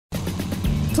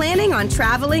Planning on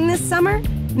traveling this summer?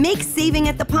 Make saving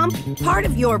at the pump part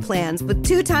of your plans with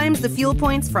 2 times the fuel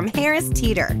points from Harris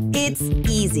Teeter. It's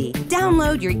easy.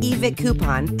 Download your eVic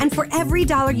coupon, and for every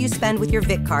 $1 you spend with your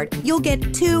Vic card, you'll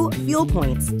get 2 fuel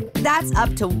points. That's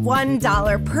up to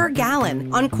 $1 per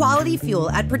gallon on quality fuel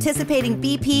at participating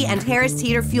BP and Harris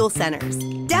Teeter fuel centers.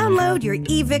 Download your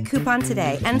eVic coupon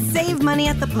today and save money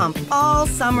at the pump all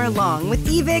summer long with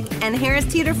eVic and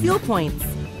Harris Teeter fuel points.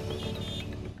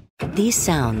 These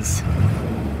sounds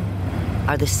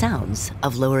are the sounds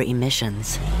of lower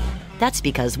emissions. That's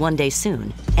because one day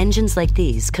soon, engines like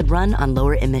these could run on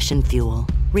lower emission fuel.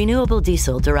 Renewable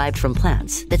diesel derived from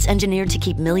plants that's engineered to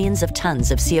keep millions of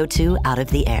tons of CO2 out of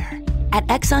the air. At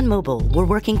ExxonMobil, we're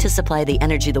working to supply the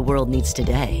energy the world needs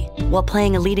today, while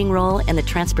playing a leading role in the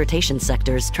transportation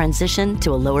sector's transition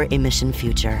to a lower emission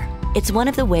future. It's one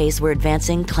of the ways we're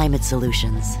advancing climate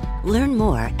solutions. Learn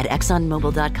more at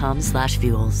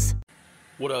exxonmobil.com/fuels.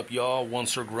 What up, y'all? One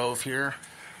Sir Grove here.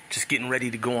 Just getting ready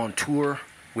to go on tour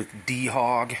with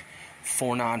D-Hog,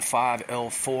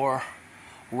 495L4,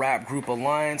 Rap Group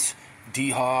Alliance,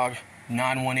 D-Hog,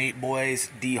 918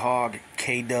 Boys, D-Hog,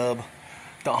 K-Dub,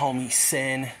 the homie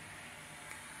Sin.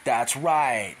 That's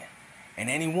right. And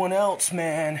anyone else,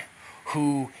 man,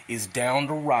 who is down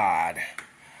to ride.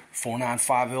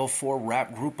 495L4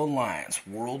 Rap Group Alliance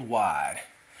worldwide.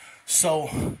 So,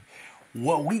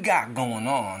 what we got going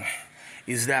on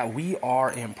is that we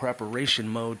are in preparation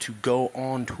mode to go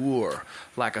on tour.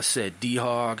 Like I said,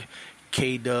 D-Hog,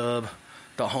 K-Dub,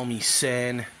 the homie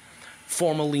Sen,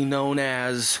 formerly known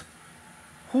as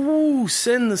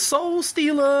Sen the Soul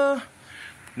Stealer.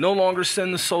 No longer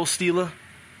Sen the Soul Stealer,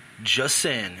 just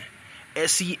Sen.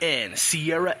 S-E-N,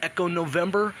 Sierra Echo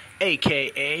November,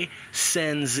 a.k.a.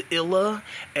 Senzilla,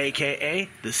 a.k.a.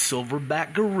 the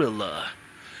Silverback Gorilla.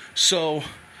 So,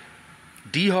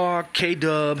 D-Hog,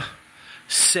 K-Dub,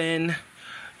 Sen,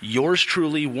 yours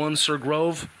truly, One Sir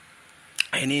Grove,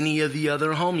 and any of the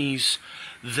other homies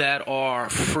that are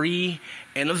free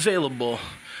and available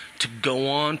to go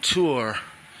on tour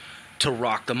to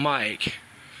rock the mic.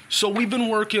 So we've been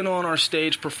working on our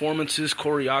stage performances,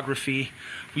 choreography.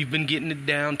 We've been getting it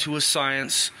down to a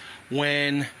science.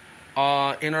 When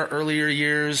in our earlier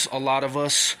years, a lot of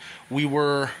us, we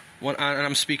were, and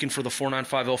I'm speaking for the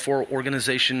 495L4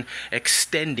 organization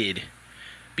extended,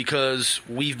 because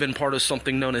we've been part of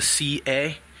something known as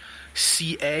CA,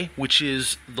 which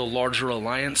is the larger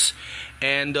alliance.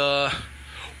 And,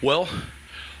 well,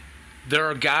 there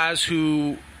are guys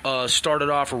who started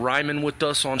off rhyming with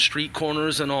us on street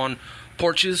corners and on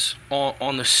porches,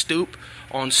 on the stoop,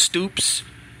 on stoops.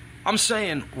 I'm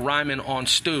saying rhyming on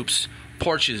stoops,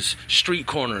 porches, street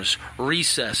corners,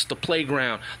 recess, the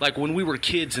playground. Like when we were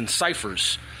kids in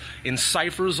ciphers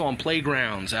on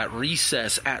playgrounds, at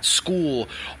recess, at school,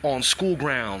 on school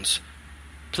grounds,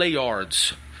 play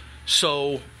yards.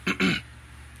 So,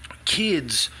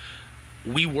 kids,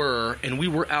 we were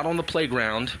out on the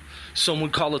playground. Some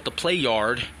would call it the play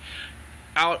yard.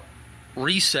 Out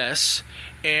recess,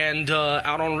 and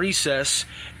out on recess,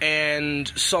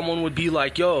 and someone would be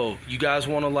like, yo, you guys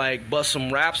want to like bust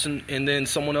some raps? And then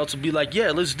someone else would be like,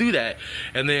 yeah, let's do that.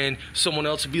 And then someone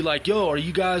else would be like, yo, are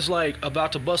you guys like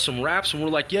about to bust some raps? And we're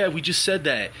like, yeah, we just said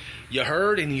that. You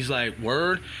heard? And he's like,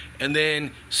 word. And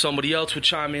then somebody else would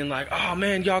chime in like, oh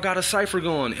man, y'all got a cipher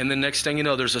going. And the next thing you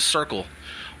know, there's a circle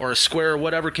or a square, or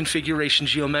whatever configuration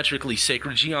geometrically,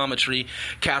 sacred geometry.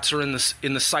 Cats are in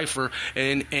the cipher,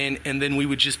 and then we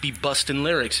would just be busting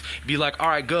lyrics. Be like, all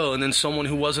right, go. And then someone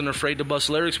who wasn't afraid to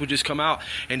bust lyrics would just come out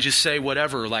and just say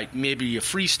whatever, like maybe a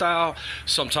freestyle.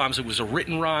 Sometimes it was a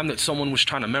written rhyme that someone was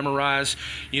trying to memorize,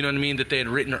 you know what I mean, that they had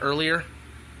written earlier.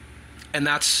 And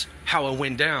that's how it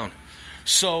went down.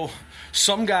 So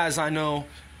some guys I know,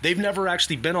 they've never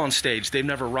actually been on stage. They've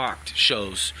never rocked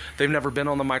shows. They've never been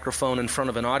on the microphone in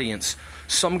front of an audience.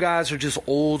 Some guys are just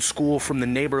old school from the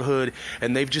neighborhood,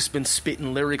 and they've just been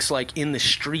spitting lyrics like in the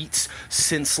streets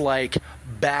since like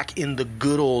back in the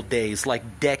good old days,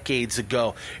 like decades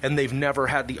ago. And they've never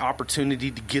had the opportunity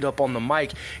to get up on the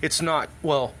mic. It's not,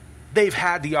 well, they've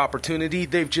had the opportunity.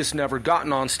 They've just never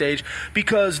gotten on stage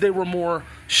because they were more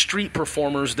street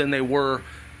performers than they were,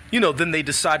 then they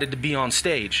decided to be on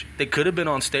stage. They could have been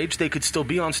on stage. They could still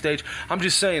be on stage. I'm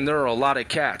just saying there are a lot of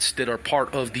cats that are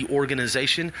part of the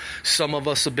organization. Some of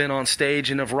us have been on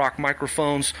stage and have rocked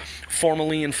microphones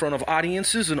formally in front of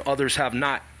audiences, and others have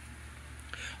not.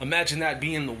 Imagine that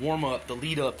being the warm-up, the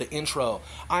lead-up, the intro.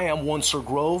 I am One Sir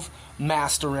Grove,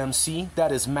 Master MC.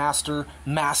 That is Master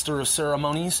of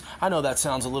Ceremonies. I know that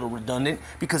sounds a little redundant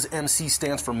because MC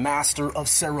stands for Master of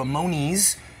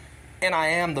Ceremonies, and I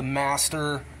am the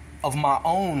Master of my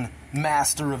own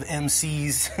master of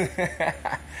MCs.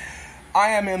 I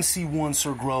am MC1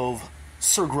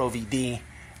 Sir Grovey D,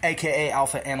 aka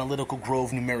Alpha Analytical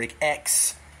Grove Numeric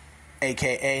X,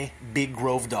 aka Big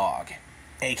Grove Dog,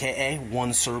 aka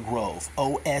One Sir Grove,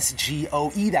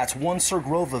 OSGOE. That's One Sir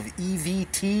Grove of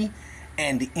EVT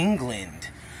and England.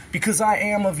 Because I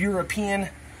am of European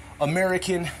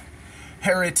American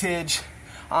heritage,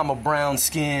 I'm a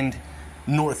brown-skinned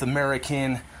North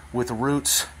American with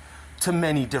roots to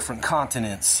many different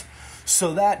continents.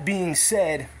 So that being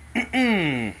said,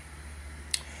 we're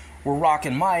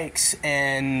rocking mics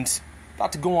and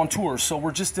about to go on tour. So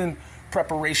we're just in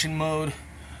preparation mode,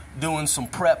 doing some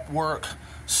prep work,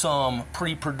 some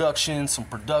pre-production, some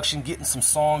production, getting some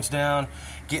songs down,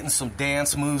 getting some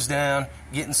dance moves down,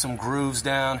 getting some grooves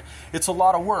down. It's a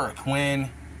lot of work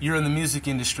when you're in the music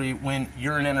industry, when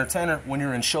you're an entertainer, when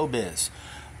you're in showbiz.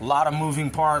 A lot of moving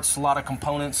parts, a lot of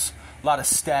components, a lot of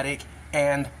static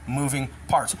and moving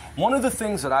parts. One of the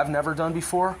things that I've never done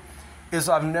before is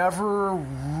I've never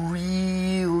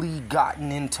really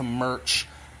gotten into merch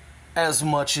as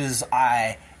much as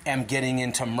I am getting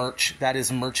into merch, that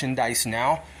is merchandise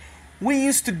now. We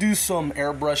used to do some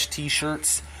airbrush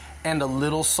t-shirts and a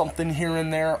little something here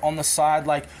and there on the side,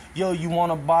 like, yo, you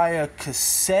want to buy a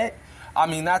cassette? I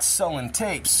mean, that's selling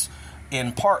tapes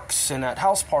in parks and at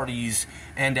house parties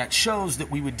and at shows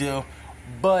that we would do.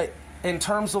 But in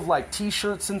terms of like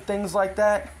t-shirts and things like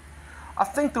that, I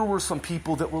think there were some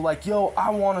people that were like, yo,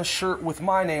 I want a shirt with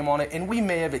my name on it. And we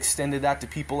may have extended that to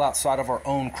people outside of our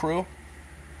own crew.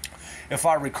 If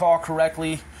I recall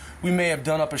correctly, we may have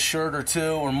done up a shirt or two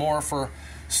or more for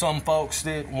some folks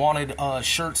that wanted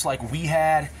shirts like we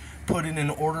had, put it in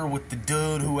order with the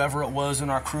dude, whoever it was in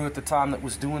our crew at the time that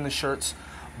was doing the shirts.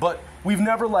 But we've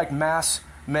never like mass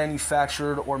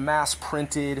manufactured or mass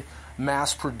printed,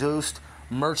 mass produced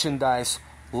merchandise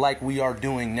like we are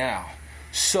doing now.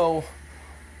 So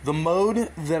the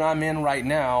mode that I'm in right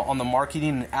now on the marketing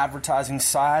and advertising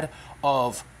side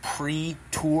of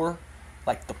pre-tour,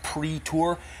 like the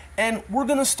pre-tour, and we're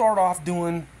going to start off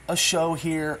doing a show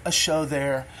here, a show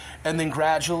there, and then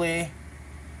gradually,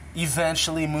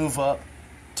 eventually move up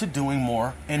to doing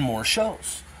more and more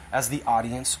shows as the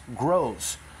audience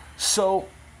grows. So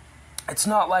it's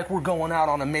not like we're going out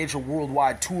on a major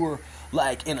worldwide tour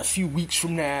like in a few weeks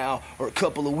from now, or a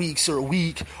couple of weeks, or a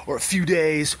week, or a few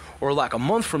days, or like a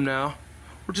month from now.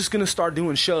 We're just going to start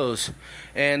doing shows,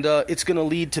 and it's going to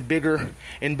lead to bigger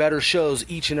and better shows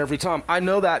each and every time. I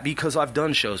know that because I've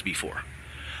done shows before.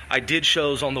 I did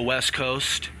shows on the West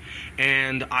Coast,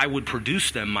 and I would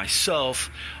produce them myself,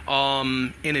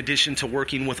 in addition to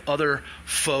working with other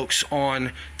folks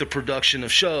on the production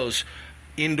of shows,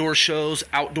 indoor shows,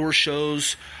 outdoor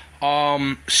shows.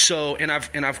 And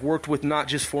I've worked with not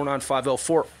just 495L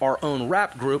for our own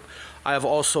rap group. I have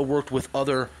also worked with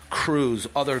other crews,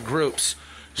 other groups.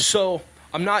 So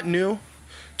I'm not new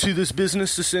to this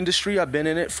business, this industry. I've been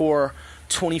in it for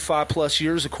 25 plus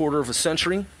years, a quarter of a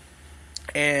century.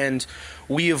 And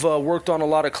we have worked on a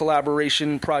lot of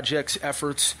collaboration projects,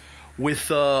 efforts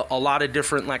with a lot of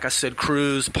different, like I said,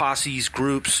 crews, posses,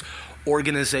 groups,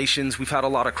 organizations. We've had a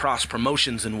lot of cross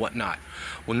promotions and whatnot.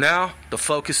 Well, now the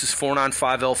focus is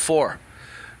 495L4.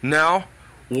 Now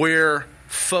we're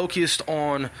focused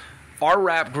on our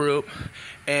rap group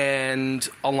and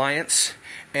alliance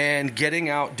and getting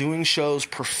out, doing shows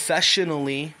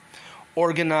professionally,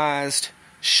 organized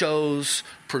shows,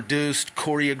 produced,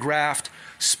 choreographed,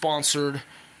 sponsored,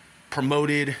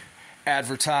 promoted,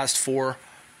 advertised for,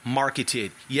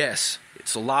 marketed. Yes,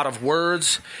 it's a lot of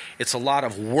words, it's a lot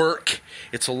of work,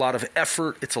 it's a lot of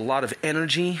effort, it's a lot of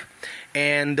energy,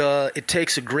 and it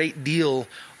takes a great deal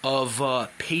of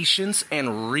patience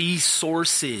and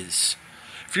resources.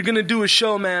 If you're going to do a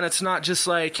show, man, it's not just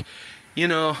like, you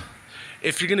know,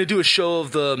 if you're going to do a show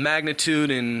of the magnitude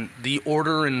and the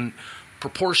order and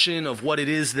proportion of what it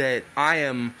is that I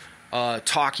am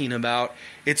talking about,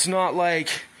 it's not like,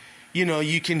 you know,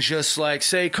 you can just like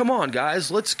say, come on guys,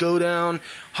 let's go down,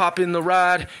 hop in the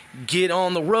ride, get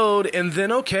on the road, and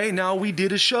then okay, now we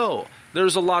did a show.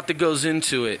 There's a lot that goes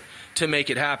into it to make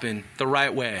it happen the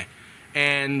right way,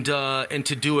 and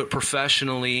to do it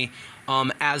professionally,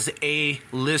 as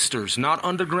A-listers, not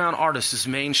underground artists, is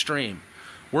mainstream.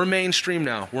 We're mainstream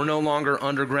now. We're no longer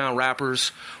underground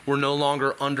rappers. We're no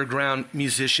longer underground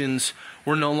musicians.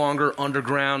 We're no longer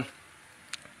underground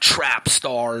trap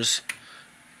stars.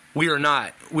 We are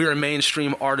not. We are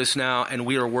mainstream artists now, and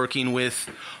we are working with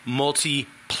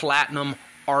multi-platinum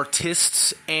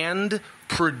artists and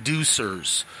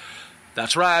producers.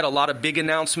 That's right, a lot of big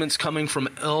announcements coming from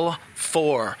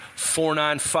L4,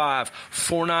 495,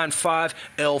 495,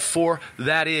 L4.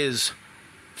 That is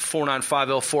 495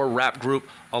 L4 Rap Group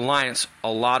Alliance.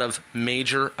 A lot of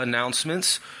major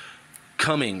announcements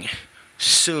coming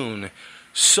soon.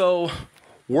 So,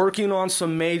 working on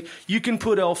some you can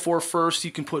put L4 first,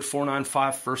 you can put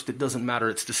 495 first, it doesn't matter,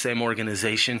 it's the same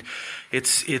organization.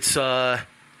 It's their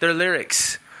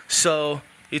lyrics. So,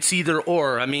 it's either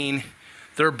or. I mean,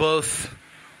 they're both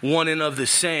one and of the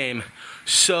same.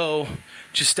 So,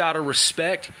 just out of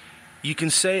respect, you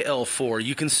can say L4,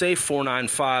 you can say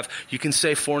 495, you can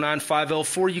say 495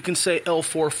 L4, you can say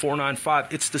L4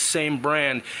 495. It's the same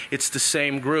brand, it's the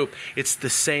same group, it's the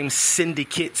same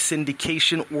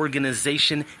syndication,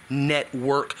 organization,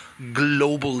 network,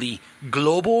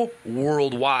 global,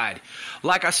 worldwide.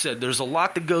 Like I said, there's a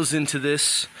lot that goes into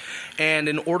this, and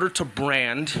in order to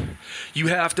brand, you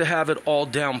have to have it all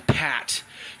down pat.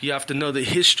 You have to know the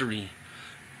history.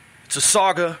 It's a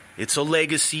saga, it's a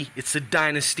legacy, it's a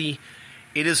dynasty.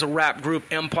 It is a rap group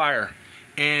empire,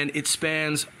 and it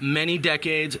spans many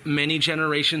decades, many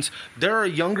generations. There are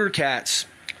younger cats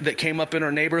that came up in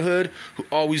our neighborhood who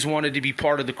always wanted to be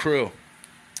part of the crew.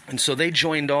 And so they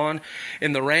joined on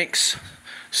in the ranks.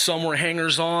 Some were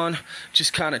hangers-on,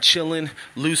 just kind of chilling,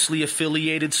 loosely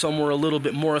affiliated. Some were a little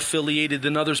bit more affiliated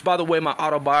than others. By the way, my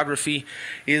autobiography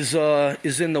is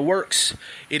in the works.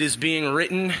 It is being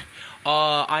written.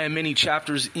 I am many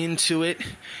chapters into it,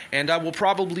 and I will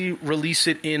probably release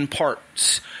it in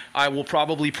parts. I will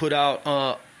probably put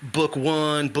out book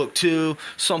 1, book 2,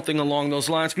 something along those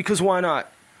lines, because why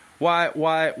not? Why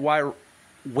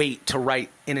wait to write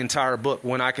an entire book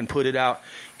when I can put it out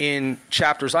in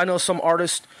chapters? I know some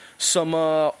artists, some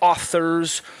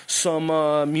authors,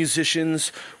 some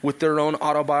musicians with their own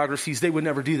autobiographies, they would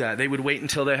never do that. They would wait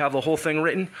until they have the whole thing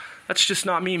written. That's just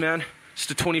not me, man. It's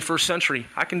the 21st century.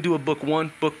 I can do a book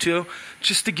 1, book 2,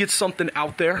 just to get something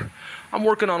out there. I'm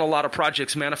working on a lot of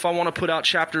projects, man. If I want to put out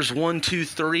chapters 1, 2,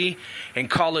 3 and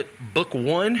call it book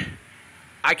 1,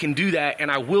 I can do that, and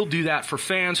I will do that for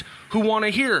fans who want to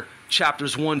hear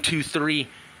chapters 1, 2, 3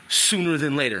 sooner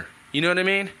than later. You know what I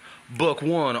mean? Book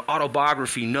 1,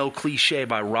 Autobiography, No Cliche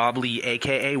by Rob Lee,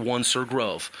 a.k.a. One Sir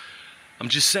Grove. I'm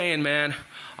just saying, man,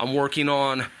 I'm working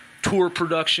on tour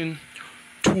production,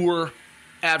 tour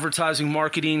advertising,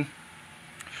 marketing,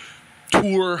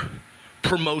 tour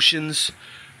promotions.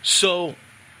 So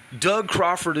Doug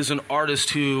Crawford is an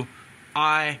artist who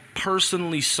I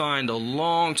personally signed a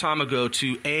long time ago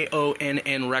to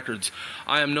AONN Records.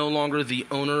 I am no longer the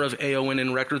owner of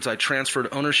AONN Records. I transferred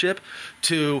ownership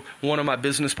to one of my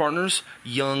business partners,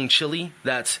 Young Chili.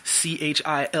 That's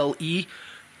C-H-I-L-E,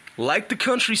 like the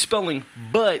country spelling,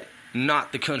 but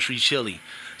not the country chili.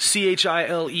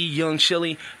 C-H-I-L-E, Young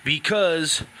Chili,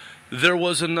 because there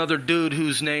was another dude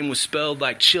whose name was spelled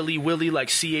like Chili Willy,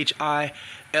 like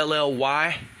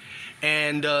C-H-I-L-L-Y.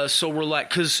 And so we're like,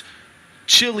 because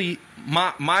Chili,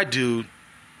 my dude,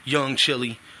 Young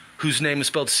Chili, whose name is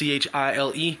spelled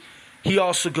C-H-I-L-E, he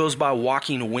also goes by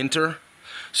Walking Winter.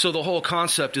 So the whole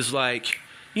concept is like,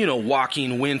 you know,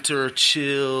 Walking Winter,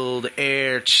 chilled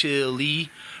air, chili,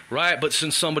 right? But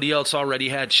since somebody else already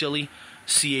had Chili,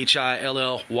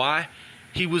 C-H-I-L-L-Y,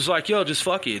 he was like, yo, just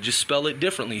fuck it, just spell it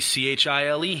differently,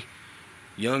 C-H-I-L-E,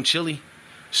 Young Chili.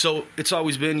 So it's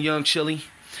always been Young Chili,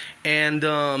 and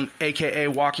a.k.a.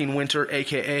 Walking Winter,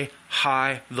 a.k.a.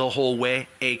 High the Whole Way,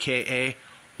 a.k.a.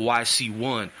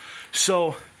 YC1.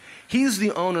 So he's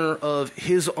the owner of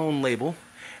his own label,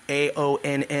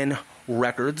 AONN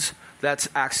Records. That's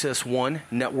Access One,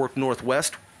 Network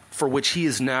Northwest, for which he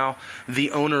is now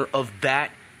the owner of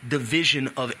that division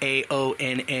of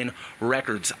AONN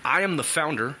Records. I am the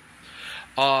founder.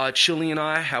 Chili and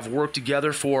I have worked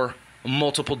together for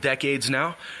multiple decades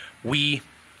now. We,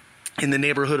 in the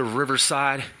neighborhood of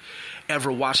Riverside,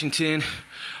 Everett, Washington,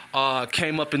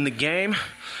 came up in the game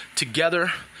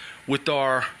together with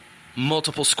our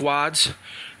multiple squads.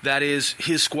 That is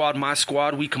his squad, my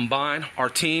squad. We combine our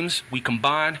teams. We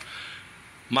combine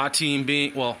my team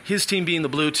being, well, his team being the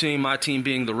blue team, my team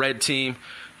being the red team.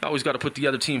 You always got to put the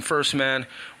other team first, man,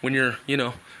 when you're, you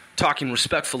know, talking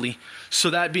respectfully. So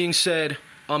that being said,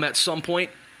 at some point,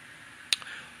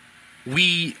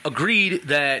 we agreed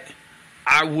that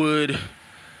I would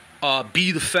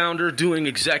be the founder doing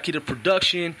executive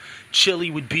production. Chili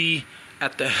would be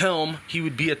at the helm. He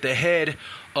would be at the head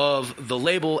of the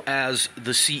label as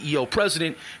the CEO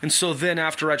president. And so then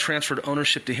after I transferred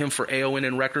ownership to him for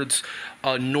AONN Records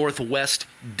Northwest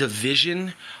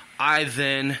Division, I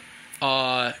then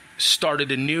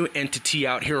started a new entity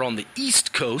out here on the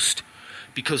East Coast,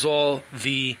 because all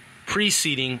the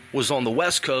preceding was on the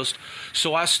West Coast.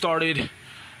 So I started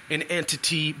an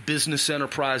entity business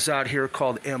enterprise out here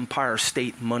called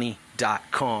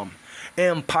empirestate.money.com.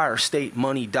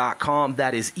 empirestate.money.com.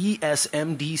 That is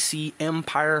ESMDC,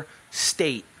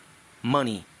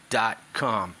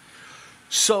 empirestate.money.com.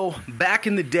 So back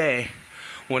in the day,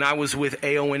 when I was with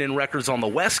AONN Records on the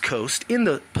West Coast, in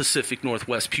the Pacific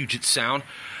Northwest Puget Sound,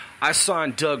 I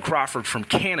signed Doug Crawford from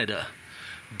Canada.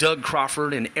 Doug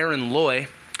Crawford and Aaron Loy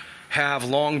have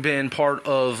long been part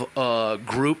of a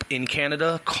group in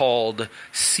Canada called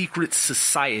Secret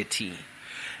Society.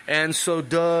 And so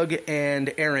Doug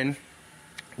and Aaron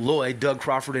Loy, Doug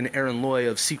Crawford and Aaron Loy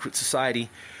of Secret Society,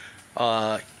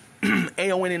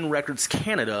 AONN Records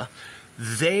Canada,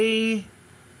 they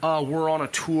were on a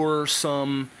tour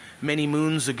many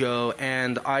moons ago,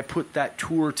 and I put that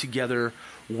tour together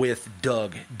with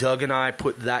Doug. Doug and I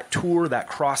put that tour, that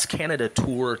cross-Canada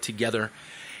tour together.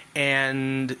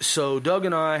 And so Doug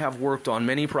and I have worked on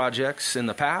many projects in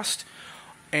the past,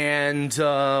 and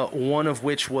one of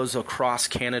which was a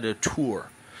cross-Canada tour.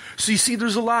 So you see,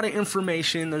 there's a lot of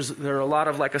information. There are a lot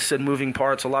of, like I said, moving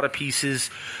parts, a lot of pieces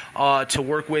to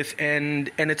work with,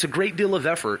 and it's a great deal of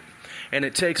effort, and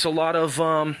it takes a lot of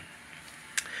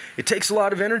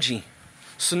energy.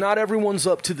 So not everyone's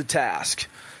up to the task.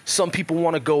 Some people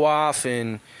want to go off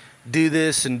and do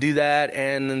this and do that,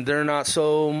 and they're not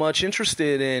so much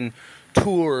interested in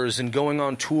tours and going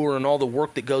on tour and all the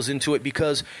work that goes into it,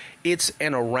 because it's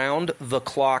an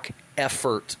around-the-clock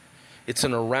effort. It's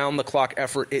an around-the-clock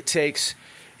effort. It takes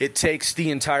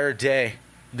the entire day,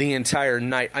 the entire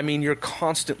night. I mean, you're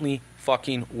constantly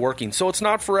fucking working. So it's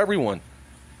not for everyone.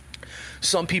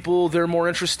 Some people, they're more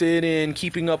interested in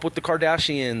keeping up with the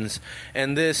Kardashians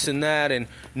and this and that and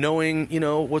knowing,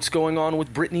 what's going on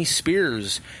with Britney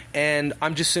Spears. And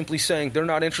I'm just simply saying they're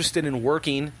not interested in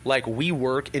working like we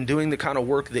work and doing the kind of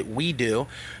work that we do,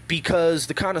 because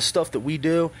the kind of stuff that we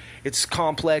do, it's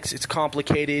complex, it's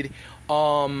complicated.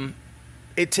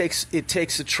 It takes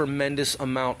a tremendous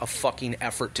amount of fucking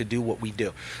effort to do what we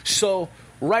do. So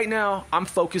right now, I'm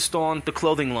focused on the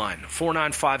clothing line,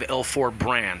 495L4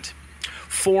 brand.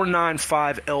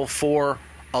 495L4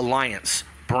 Alliance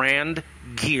brand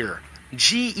gear,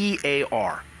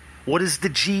 GEAR. What does the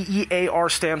GEAR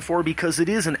stand for? Because it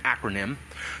is an acronym.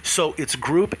 So it's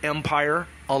Group Empire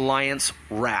Alliance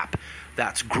Wrap.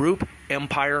 That's Group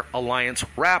Empire Alliance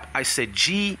Wrap. I said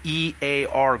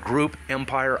GEAR, Group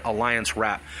Empire Alliance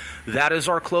Wrap. That is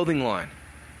our clothing line.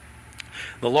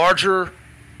 The larger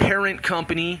parent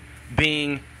company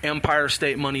being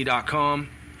empirestate.money.com,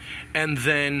 and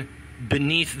then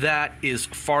beneath that is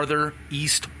Farther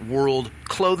East World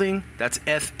Clothing. That's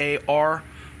FAR,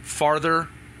 Farther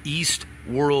East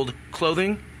World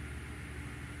Clothing.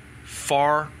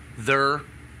 Farther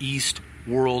East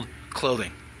World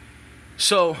Clothing.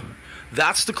 So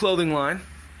that's the clothing line.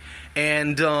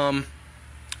 And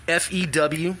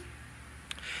FEW,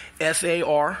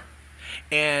 FAR,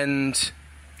 and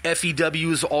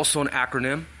FEW is also an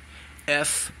acronym.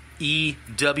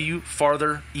 FEW,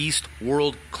 Farther East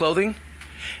World Clothing.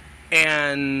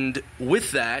 And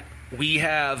with that, we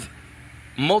have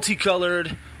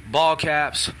multicolored ball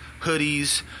caps,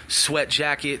 hoodies, sweat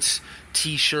jackets,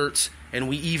 t-shirts, and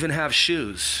we even have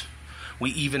shoes.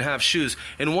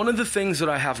 And one of the things that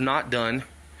I have not done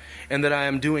and that I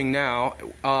am doing now,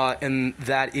 and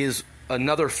that is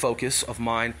another focus of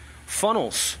mine,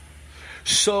 funnels.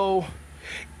 So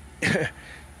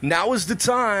now is the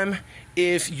time.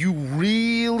 If you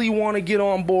really want to get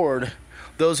on board,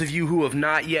 those of you who have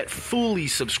not yet fully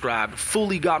subscribed,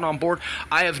 fully gotten on board,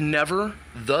 I have never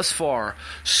thus far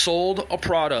sold a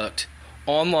product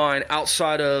online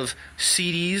outside of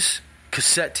CDs,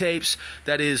 cassette tapes,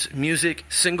 that is music,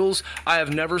 singles. I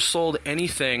have never sold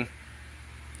anything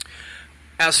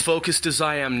as focused as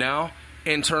I am now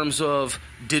in terms of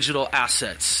digital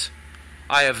assets.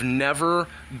 I have never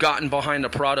gotten behind a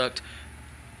product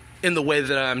in the way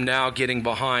that I'm now getting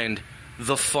behind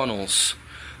the funnels.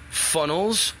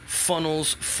 Funnels.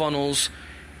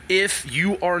 If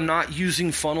you are not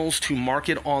using funnels to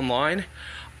market online,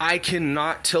 I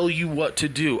cannot tell you what to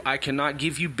do. I cannot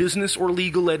give you business or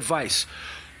legal advice.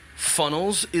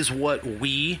 Funnels is what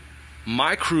we,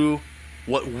 my crew,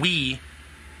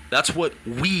 that's what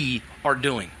we are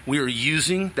doing. We are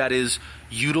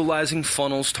utilizing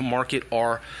funnels to market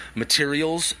our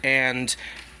materials and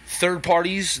third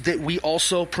parties that we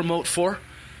also promote for,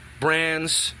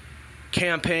 brands,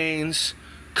 campaigns,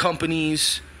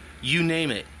 companies, you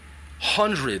name it.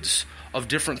 Hundreds of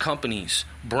different companies,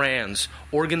 brands,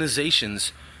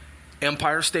 organizations.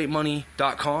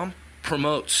 empirestate.money.com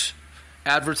promotes,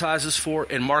 advertises for,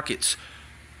 and markets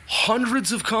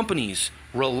Hundreds of companies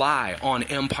rely on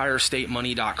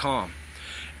empirestate.money.com.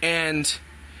 And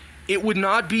it would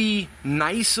not be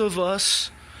nice of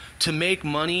us to make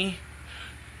money,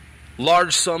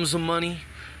 large sums of money,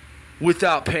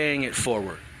 without paying it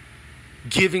forward,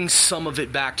 giving some of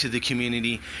it back to the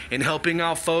community and helping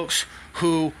out folks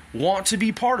who want to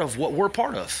be part of what we're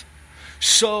part of.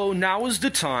 So now is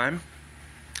the time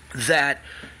that,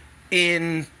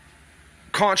 in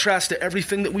contrast to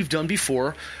everything that we've done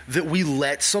before, that we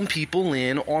let some people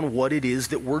in on what it is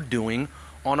that we're doing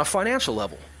on a financial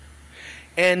level.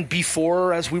 And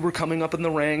before, as we were coming up in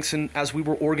the ranks and as we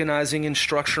were organizing and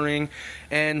structuring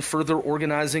and further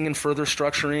organizing and further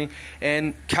structuring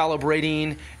and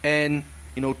calibrating and,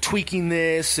 tweaking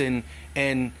this and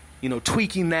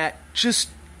tweaking that, just,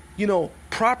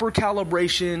 proper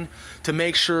calibration to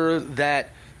make sure that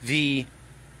the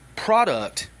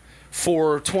product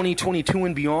for 2022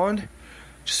 and beyond,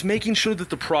 just making sure that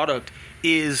the product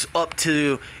is up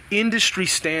to industry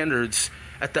standards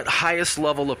at that highest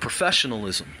level of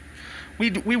professionalism.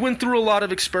 We went through a lot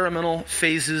of experimental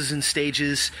phases and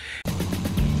stages.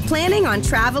 Planning on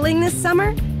traveling this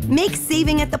summer? Make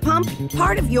saving at the pump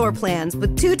part of your plans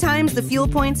with 2 times the fuel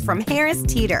points from Harris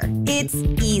Teeter. It's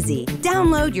easy.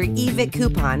 Download your eVic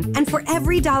coupon, and for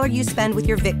every $1 you spend with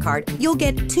your Vic card, you'll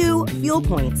get 2 fuel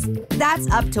points. That's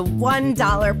up to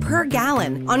 $1 per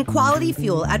gallon on quality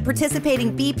fuel at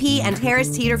participating BP and Harris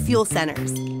Teeter fuel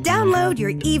centers. Download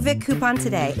your eVic coupon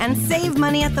today and save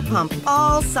money at the pump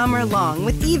all summer long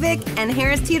with eVic and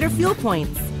Harris Teeter fuel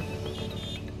points.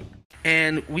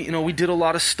 And we did a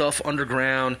lot of stuff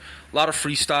underground, a lot of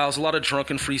freestyles, a lot of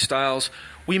drunken freestyles.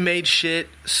 We made shit.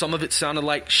 Some of it sounded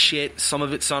like shit. Some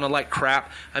of it sounded like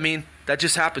crap. I mean, that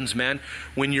just happens, man.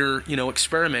 When you're,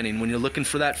 experimenting, when you're looking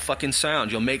for that fucking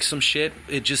sound, you'll make some shit.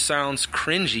 It just sounds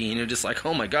cringy, and you're just like,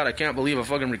 oh my God, I can't believe I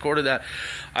fucking recorded that.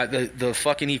 The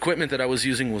fucking equipment that I was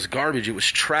using was garbage. It was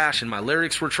trash, and my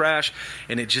lyrics were trash,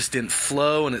 and it just didn't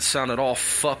flow, and it sounded all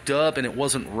fucked up, and it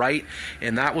wasn't right,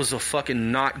 and that was a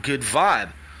fucking not good vibe.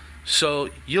 So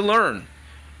you learn.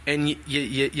 And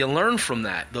you learn from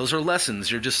that. Those are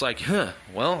lessons. You're just like,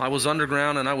 well, I was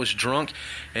underground and I was drunk,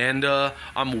 and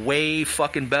I'm way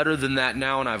fucking better than that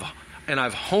now, and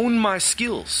I've honed my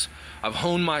skills.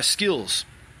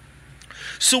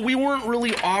 So we weren't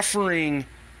really offering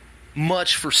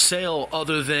much for sale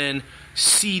other than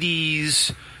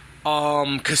CDs,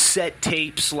 cassette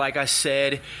tapes, like I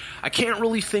said. I can't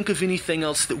really think of anything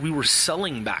else that we were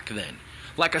selling back then.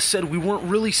 Like I said, we weren't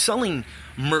really selling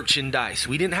merchandise.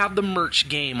 We didn't have the merch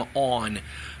game on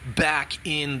back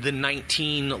in the late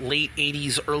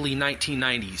 80s, early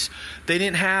 1990s. They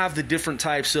didn't have the different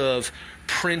types of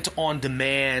print on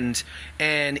demand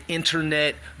and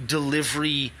internet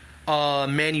delivery,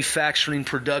 manufacturing,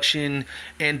 production,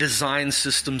 and design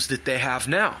systems that they have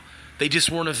now. They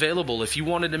just weren't available. If you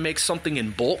wanted to make something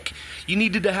in bulk, you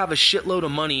needed to have a shitload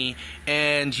of money,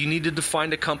 and you needed to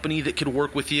find a company that could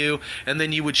work with you, and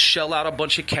then you would shell out a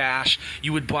bunch of cash,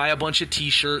 you would buy a bunch of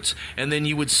t-shirts, and then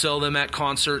you would sell them at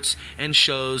concerts and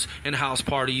shows and house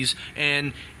parties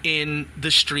and in the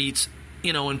streets,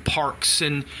 in parks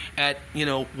and at,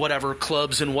 whatever,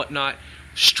 clubs and whatnot,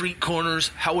 street corners,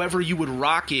 however you would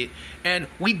rock it. And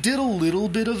we did a little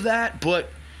bit of that, but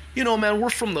man, we're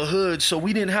from the hood, so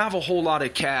we didn't have a whole lot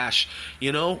of cash.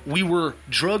 We were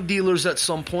drug dealers at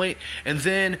some point, and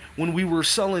then when we were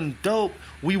selling dope,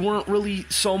 we weren't really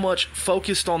so much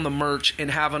focused on the merch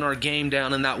and having our game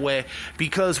down in that way,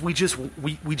 because we just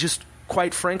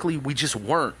quite frankly, we just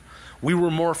weren't. We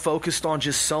were more focused on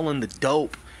just selling the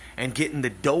dope and getting the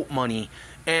dope money.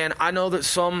 And I know that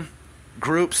some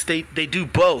groups, they do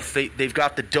both. They've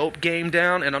got the dope game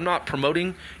down, and I'm not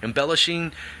promoting,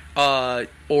 embellishing, or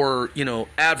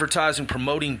advertising,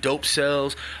 promoting dope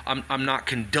sales. I'm not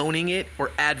condoning it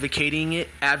or advocating it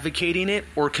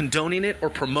or condoning it or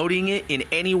promoting it in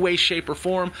any way, shape, or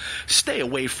form. Stay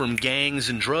away from gangs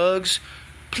and drugs.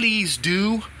 Please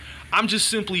do. I'm just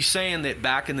simply saying that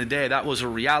back in the day, that was a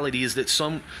reality, is that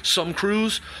some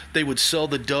crews, they would sell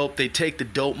the dope, they'd take the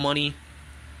dope money,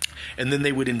 and then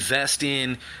they would invest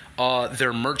in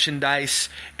their merchandise,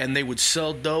 and they would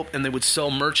sell dope and they would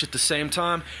sell merch at the same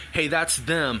time. Hey, that's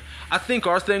them. I think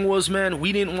our thing was, man,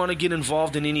 we didn't want to get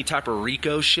involved in any type of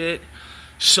RICO shit,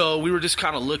 so we were just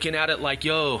kind of looking at it like,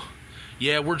 yo,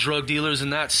 yeah, we're drug dealers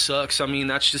and that sucks. I mean,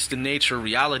 that's just the nature of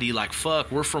reality. Like,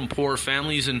 fuck, we're from poor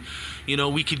families, and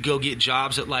we could go get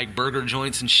jobs at like burger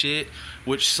joints and shit,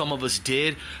 which some of us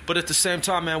did, but at the same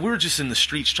time, man, we were just in the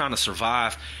streets trying to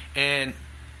survive. And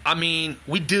I mean,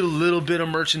 we did a little bit of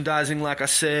merchandising, like I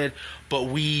said, but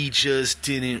we just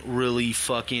didn't really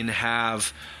fucking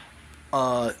have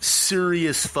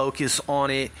serious focus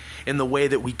on it in the way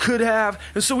that we could have,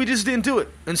 and so we just didn't do it.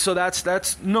 And so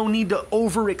that's no need to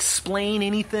over explain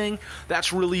anything.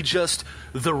 That's really just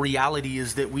the reality,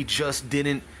 is that we just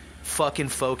didn't fucking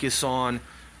focus on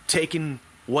taking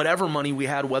whatever money we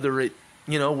had, whether it,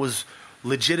 you know, was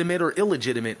legitimate or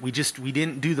illegitimate. We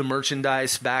didn't do the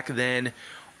merchandise back then.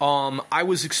 I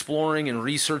was exploring and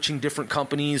researching different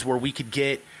companies where we could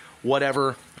get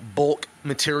whatever bulk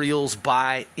materials,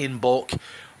 buy in bulk,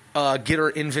 get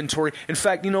our inventory. In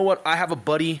fact, you know what? I have a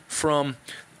buddy from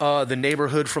the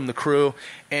neighborhood, from the crew,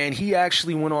 and he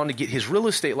actually went on to get his real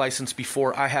estate license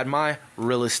before I had my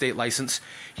real estate license.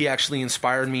 He actually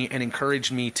inspired me and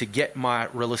encouraged me to get my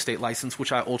real estate license,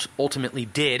 which I ultimately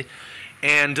did.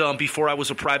 And before I was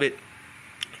a private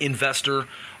investor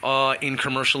in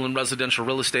commercial and residential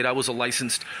real estate, I was a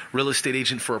licensed real estate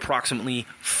agent for approximately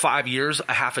 5 years,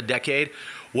 a half a decade.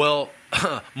 Well,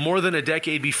 more than a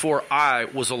decade before I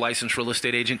was a licensed real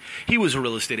estate agent, he was a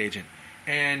real estate agent.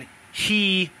 And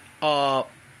he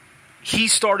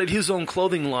started his own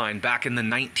clothing line back in the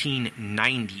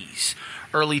 1990s,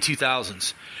 early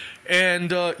 2000s.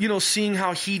 And, you know, seeing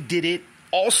how he did it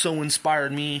also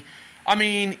inspired me. I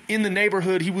mean, in the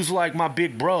neighborhood, he was like my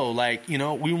big bro. Like, you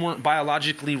know, we weren't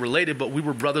biologically related, but we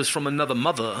were brothers from another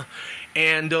mother.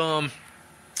 And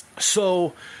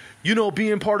so, you know,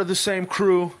 being part of the same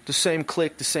crew, the same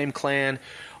clique, the same clan,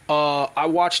 I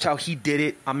watched how he did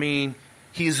it. I mean,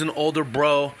 he's an older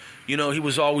bro. You know, he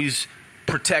was always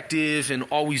protective and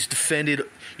always defended,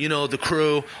 you know, the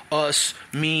crew, us,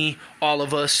 me, all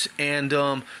of us. And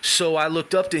so I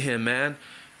looked up to him, man.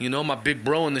 You know, my big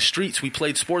bro in the streets. We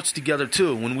played sports together,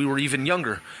 too, when we were even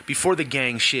younger, before the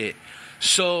gang shit.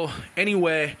 So,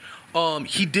 anyway,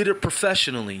 he did it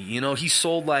professionally. You know, he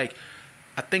sold, like,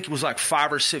 I think it was like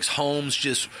 5 or 6 homes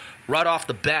just right off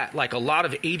the bat. Like, a lot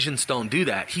of agents don't do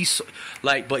that.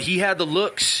 But he had the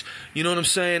looks, you know what I'm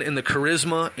saying, and the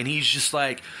charisma, and he's just,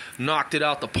 like, knocked it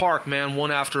out the park, man,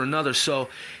 one after another. So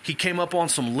he came up on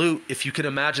some loot, if you can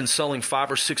imagine selling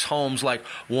 5 or 6 homes, like,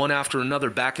 one after another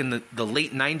back in the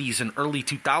late 90s and early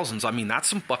 2000s. I mean, that's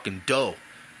some fucking dough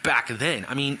back then.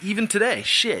 I mean, even today,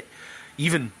 shit,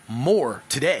 even more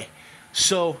today.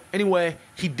 So anyway,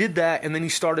 he did that, and then he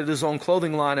started his own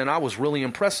clothing line, and I was really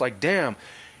impressed, like, damn.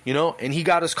 You know, and he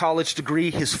got his college degree,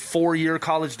 his 4-year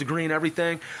college degree and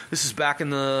everything. This is back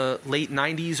in the late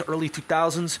 90s, early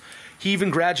 2000s. He even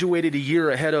graduated a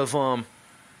year ahead of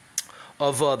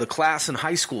the class in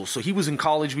high school. So he was in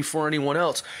college before anyone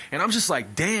else. And I'm just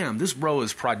like, damn, this bro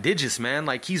is prodigious, man.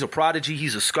 Like, he's a prodigy.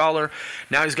 He's a scholar.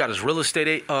 Now he's got his real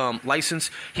estate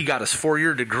license. He got his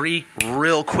 4-year degree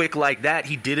real quick like that.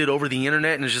 He did it over the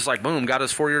internet and it's just like, boom, got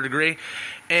his 4-year degree.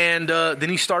 And then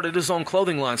he started his own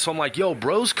clothing line. So I'm like, yo,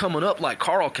 bro's coming up like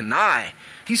Carl Kanai.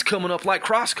 He's coming up like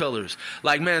Cross Colors.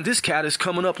 Like, man, this cat is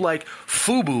coming up like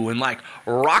FUBU and like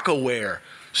Rockaware.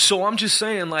 So I'm just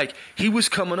saying, like, he was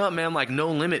coming up, man, like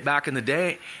No Limit back in the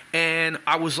day. And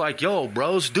I was like, yo,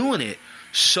 bro's doing it.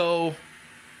 So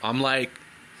I'm like,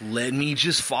 let me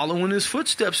just follow in his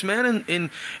footsteps, man,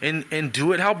 and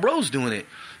do it how bro's doing it.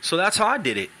 So that's how I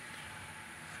did it.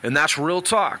 And that's real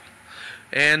talk.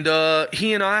 And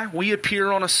he and I, we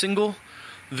appear on a single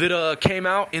that came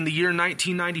out in the year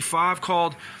 1995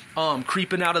 called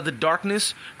Creeping Out of the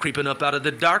Darkness. Creeping up out of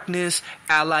the darkness,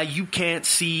 ally you can't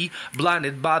see,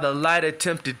 blinded by the light,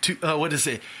 attempted to,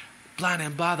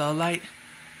 blinded by the light,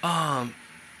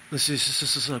 this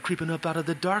is creeping up out of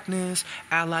the darkness,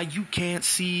 ally you can't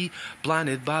see,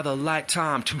 blinded by the light,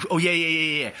 time to,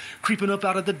 creeping up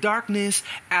out of the darkness,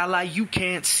 ally you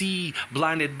can't see,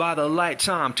 blinded by the light,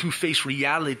 time to face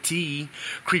reality.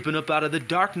 Creeping up out of the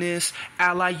darkness,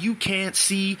 ally you can't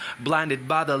see, blinded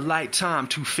by the light, time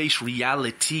to face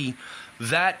reality.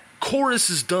 That chorus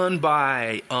is done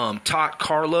by Tot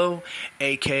Carlo,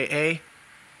 aka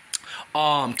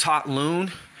Tot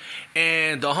Loon.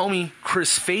 And the homie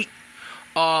Chris Fate,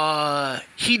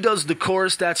 he does the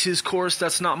chorus. That's his chorus.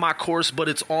 That's not my chorus, but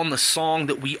it's on the song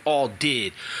that we all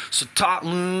did. So Tot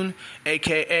Loon,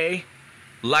 a.k.a.,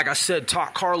 like I said,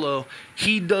 Tot Carlo,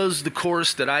 he does the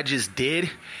chorus that I just did,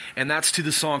 and that's to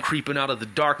the song Creeping Out of the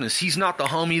Darkness. He's not the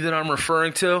homie that I'm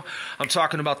referring to. I'm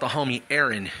talking about the homie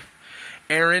Aaron.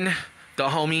 Aaron, the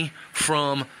homie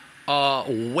from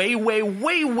way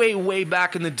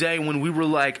back in the day when we were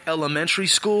like elementary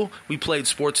school. We played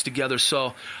sports together,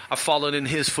 so I followed in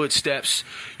his footsteps.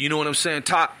 You know what I'm saying?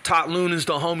 Tot Loon is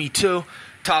the homie too.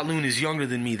 Tot Loon is younger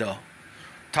than me though.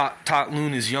 Tot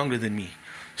Loon is younger than me.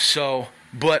 So,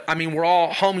 but I mean, we're all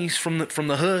homies from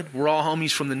the hood. We're all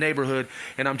homies from the neighborhood,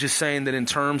 and I'm just saying that in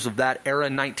terms of that era,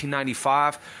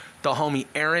 1995, the homie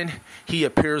Aaron, he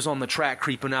appears on the track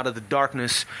Creeping Out of the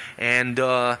Darkness, and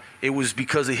it was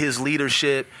because of his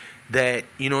leadership that,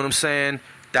 you know what I'm saying,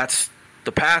 that's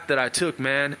the path that I took,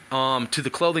 man, to the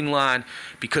clothing line,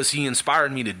 because he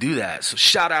inspired me to do that. So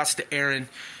shout outs to Aaron,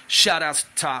 shout outs to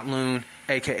Tot Loon,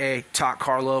 aka Tot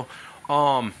Carlo.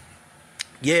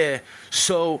 Yeah,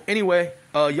 so anyway,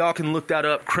 y'all can look that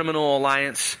up, Criminal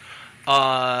Alliance,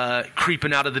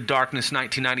 Creeping Out of the Darkness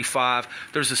 1995.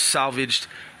 There's a salvaged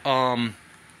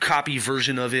copy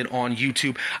version of it on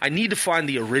YouTube. I need to find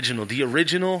the original. The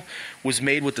original was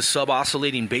made with the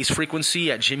sub-oscillating bass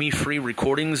frequency at Jimmy Free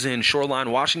Recordings in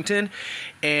Shoreline, Washington,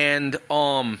 and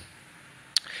the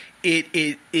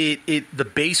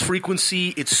bass frequency,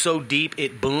 it's so deep,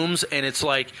 it booms, and it's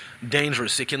like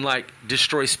dangerous. It can like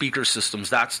destroy speaker systems.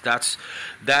 That's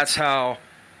how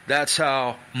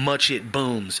much it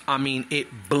booms. I mean, it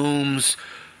booms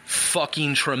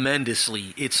fucking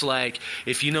tremendously. It's like,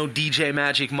 if you know DJ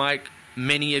Magic Mike,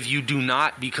 many of you do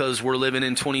not, because we're living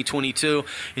in 2022,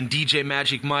 and DJ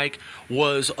Magic Mike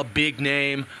was a big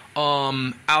name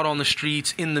out on the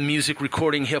streets in the music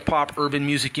recording, hip-hop, urban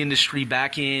music industry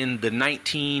back in the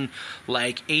 80s,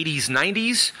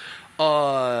 90s,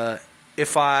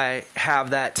 if I have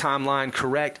that timeline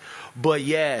correct. But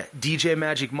yeah, DJ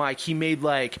Magic Mike, he made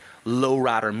like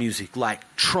lowrider music, like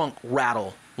trunk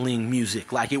rattling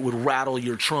music, like it would rattle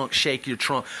your trunk, shake your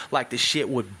trunk, like the shit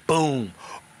would boom,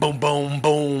 boom, boom,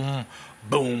 boom,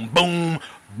 boom, boom,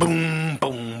 boom,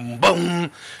 boom,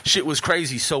 boom. Shit was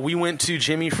crazy. So we went to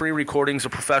Jimmy Free Recordings, a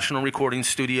professional recording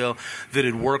studio that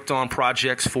had worked on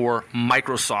projects for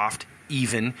Microsoft.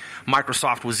 Even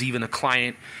Microsoft was even a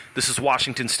client. This is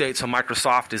Washington State, so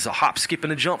Microsoft is a hop, skip,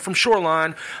 and a jump from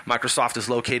Shoreline. Microsoft is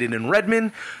located in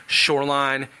Redmond.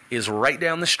 Shoreline is right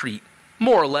down the street,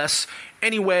 more or less.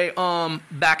 Anyway,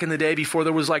 back in the day, before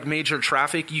there was like major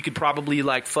traffic, you could probably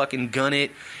like fucking gun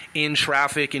it in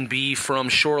traffic and be from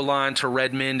Shoreline to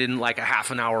Redmond in like a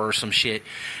half an hour or some shit.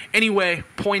 Anyway,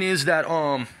 point is that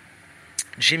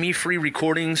Jimmy Free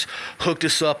Recordings hooked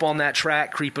us up on that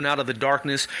track, Creeping Out of the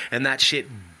Darkness, and that shit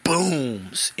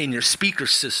booms in your speaker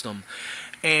system.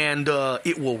 And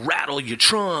it will rattle your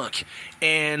trunk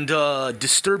and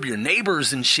disturb your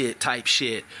neighbors and shit, type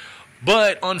shit.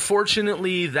 But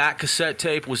unfortunately, that cassette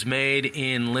tape was made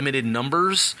in limited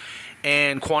numbers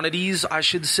and quantities, I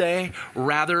should say.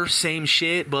 Rather, same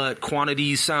shit, but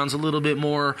quantities sounds a little bit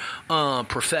more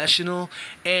professional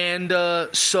and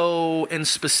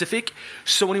specific.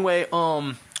 So anyway,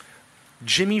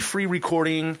 Jimmy Free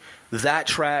Recording, that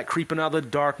track, Creeping Out of the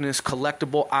Darkness,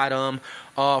 collectible item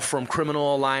from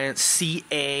Criminal Alliance,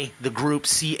 CA, the group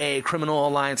CA, Criminal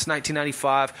Alliance,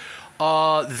 1995.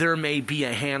 There may be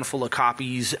a handful of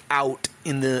copies out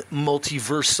in the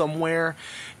multiverse somewhere,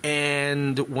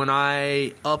 and when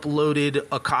I uploaded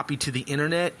a copy to the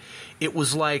internet, it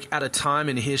was like at a time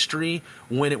in history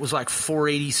when it was like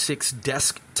 486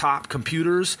 desktop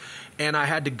computers, and I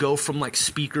had to go from like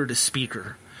speaker to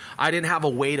speaker. I didn't have a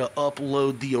way to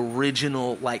upload the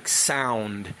original like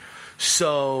sound.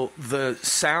 So the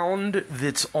sound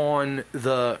that's on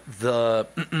the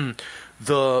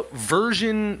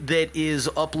version that is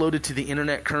uploaded to the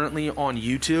internet currently on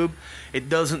YouTube, it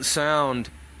doesn't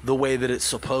sound the way that it's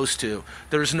supposed to.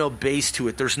 There's no bass to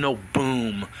it. There's no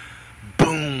boom,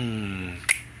 boom,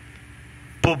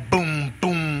 boom,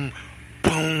 boom,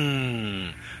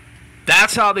 boom.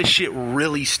 That's how this shit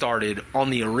really started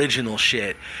on the original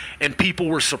shit. And people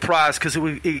were surprised because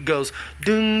it goes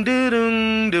doom, doom,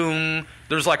 doom, doom.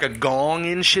 There's like a gong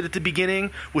and shit at the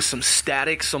beginning with some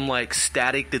static,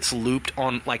 that's looped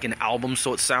on like an album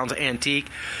so it sounds antique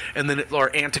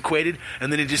or antiquated.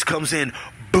 And then it just comes in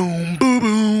boom, boom,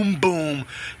 boom, boom,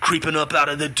 creeping up out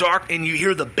of the dark. And you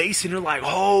hear the bass and you're like,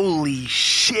 holy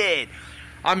shit.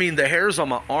 I mean, the hairs on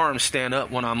my arms stand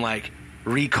up when I'm like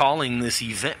recalling this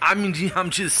event. I mean, I'm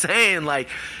just saying, like,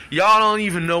 y'all don't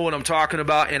even know what I'm talking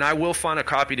about. And I will find a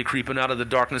copy to Creeping Out of the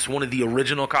Darkness, one of the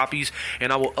original copies,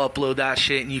 and I will upload that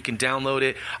shit and you can download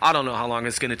it. I don't know how long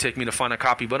it's going to take me to find a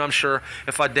copy, but I'm sure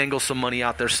if I dangle some money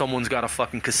out there, someone's got a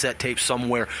fucking cassette tape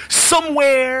somewhere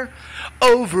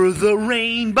over the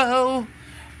rainbow.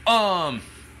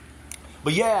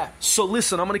 But yeah, so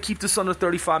listen, I'm going to keep this under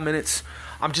 35 minutes.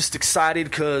 I'm just excited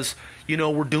because, you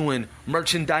know, we're doing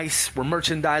merchandise. We're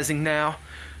merchandising now.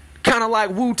 Kind of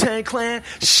like Wu-Tang Clan.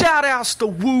 Shout outs to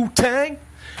Wu-Tang.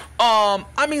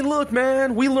 I mean, look,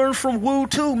 man, we learn from Wu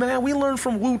too, man. We learn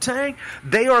from Wu-Tang.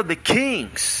 They are the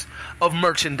kings of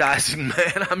merchandising,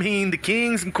 man. I mean, the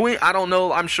kings and queens. I don't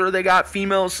know. I'm sure they got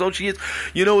female associates,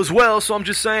 you know, as well. So I'm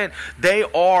just saying they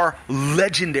are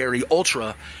legendary,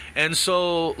 ultra. And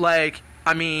so, like,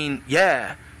 I mean,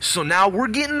 yeah. So now we're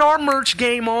getting our merch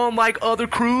game on like other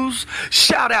crews.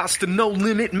 Shout outs to No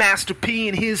Limit, Master P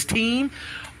and his team.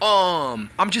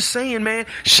 I'm just saying, man.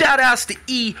 Shout outs to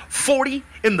E40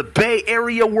 in the Bay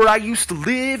Area where I used to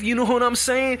live. You know what I'm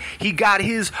saying? He got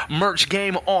his merch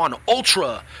game on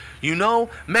ultra. You know,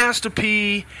 Master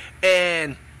P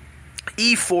and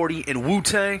E40 and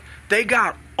Wu-Tang, they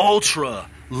got ultra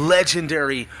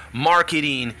legendary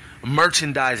marketing,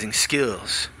 merchandising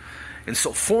skills. And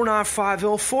so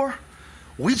 495L4,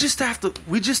 we just have to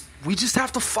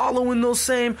follow in those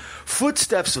same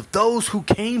footsteps of those who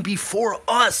came before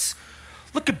us.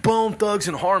 Look at Bone Thugs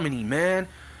and Harmony, man.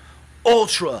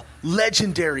 Ultra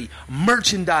legendary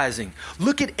merchandising.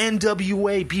 Look at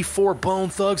NWA before Bone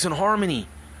Thugs and Harmony.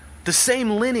 The same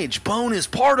lineage. Bone is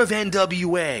part of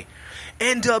NWA.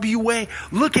 NWA,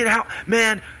 look at how,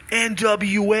 man,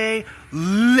 NWA,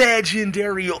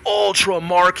 legendary ultra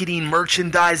marketing,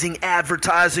 merchandising,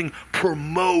 advertising,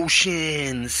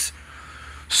 promotions.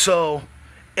 So,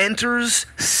 enters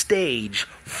stage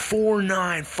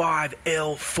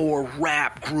 495L4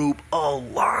 Rap Group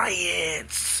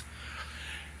Alliance.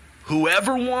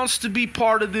 Whoever wants to be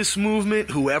part of this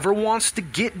movement, whoever wants to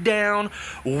get down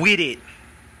with it,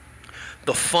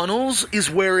 the funnels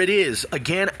is where it is.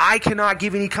 Again, I cannot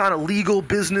give any kind of legal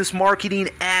business marketing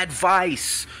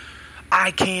advice.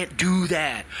 I can't do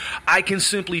that. I can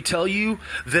simply tell you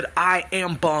that I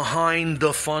am behind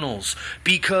the funnels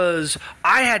because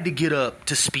I had to get up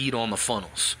to speed on the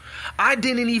funnels. I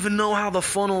didn't even know how the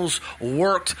funnels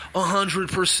worked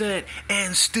 100%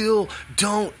 and still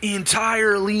don't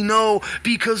entirely know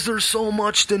because there's so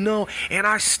much to know. And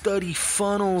I study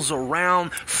funneling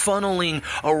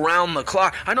around the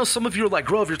clock. I know some of you are like,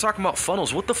 Grove, you're talking about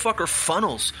funnels. What the fuck are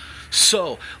funnels?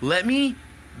 So let me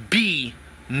be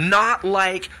not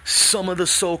like some of the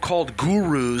so-called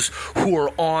gurus who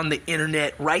are on the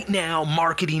internet right now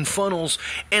marketing funnels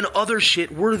and other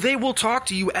shit where they will talk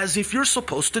to you as if you're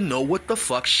supposed to know what the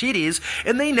fuck shit is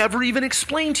and they never even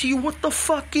explain to you what the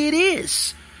fuck it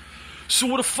is. So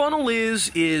what a funnel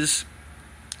is it's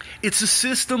a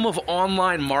system of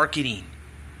online marketing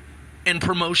and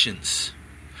promotions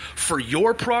for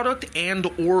your product and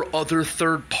or other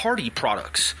third-party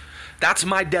products. That's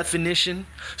my definition.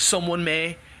 Someone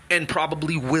may and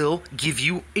probably will give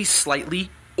you a slightly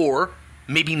or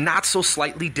maybe not so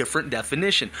slightly different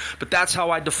definition. But that's how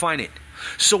I define it.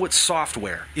 So it's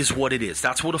software is what it is.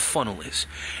 That's what a funnel is.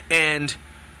 And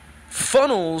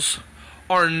funnels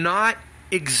are not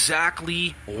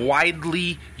exactly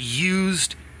widely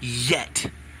used yet.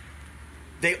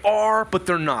 They are, but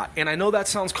they're not. And I know that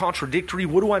sounds contradictory.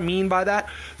 What do I mean by that?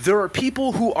 There are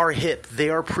people who are hip.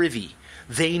 They are privy.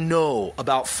 They know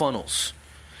about funnels.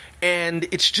 And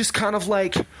it's just kind of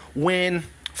like when,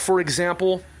 for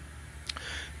example,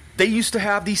 they used to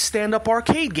have these stand-up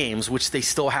arcade games, which they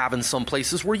still have in some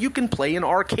places, where you can play an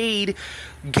arcade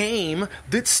game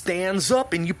that stands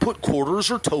up and you put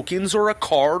quarters or tokens or a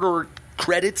card or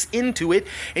credits into it,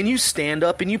 and you stand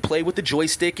up and you play with the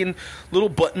joystick and little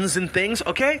buttons and things.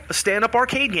 Okay, a stand-up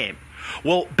arcade game.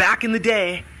 Well, back in the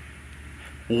day,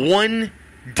 one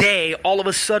day, all of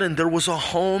a sudden, there was a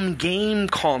home game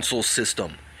console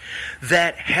system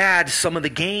that had some of the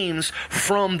games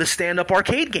from the stand-up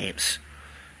arcade games.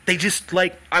 They just,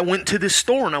 like, I went to this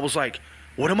store and I was like,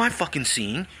 what am I fucking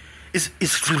seeing? Is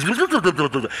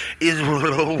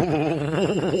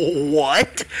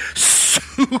what?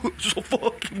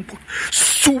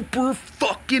 Super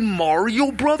fucking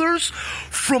Mario Brothers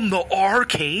from the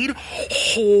arcade? Holy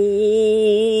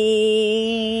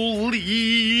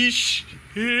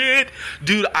shit.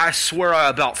 Dude, I swear I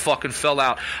about fucking fell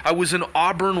out. I was in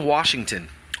Auburn, Washington State,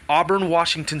 Auburn,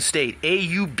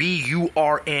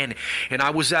 and I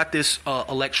was at this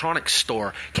electronics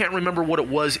store. Can't remember what it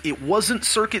was. It wasn't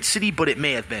Circuit City, but it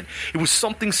may have been. It was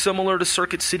something similar to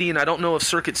Circuit City, and I don't know if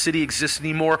Circuit City exists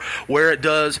anymore, where it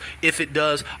does, if it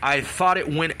does. I thought it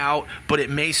went out, but it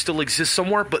may still exist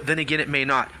somewhere, but then again, it may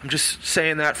not. I'm just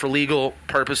saying that for legal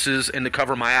purposes and to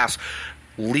cover my ass.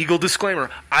 Legal disclaimer,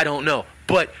 I don't know.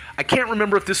 But I can't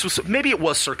remember if this was, maybe it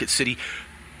was Circuit City,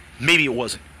 maybe it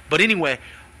wasn't. But anyway,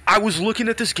 I was looking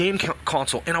at this game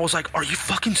console, and I was like, are you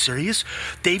fucking serious?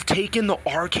 They've taken the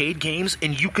arcade games,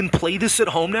 and you can play this at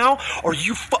home now? Are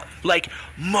you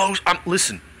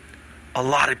listen, a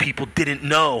lot of people didn't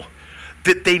know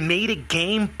that they made a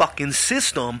game fucking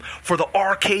system for the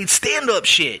arcade stand-up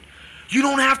shit. You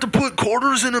don't have to put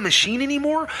quarters in a machine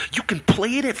anymore? You can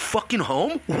play it at fucking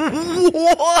home?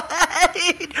 What?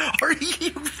 Are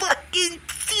you fucking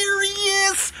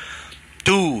serious?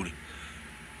 Dude.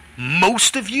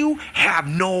 most of you have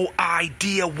no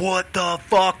idea what the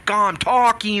fuck I'm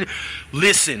talking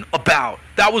about.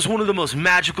 That was one of the most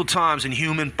magical times in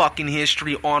human fucking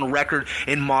history on record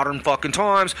in modern fucking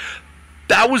times.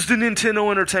 That was the Nintendo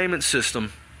Entertainment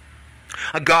System.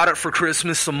 I got it for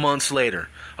Christmas some months later,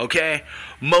 okay?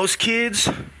 Most kids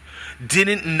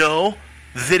didn't know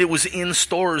that it was in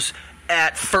stores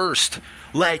at first.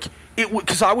 Like,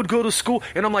 because I would go to school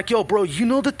and I'm like, yo, bro, you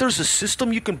know that there's a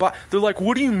system you can buy? They're like,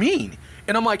 what do you mean?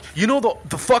 And I'm like, you know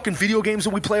the fucking video games that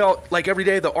we play out like every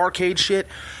day, the arcade shit?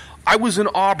 I was in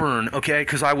Auburn, okay,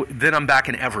 because then I'm back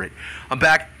in Everett. I'm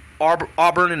back,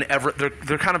 Auburn and Everett,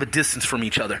 they're kind of a distance from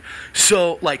each other.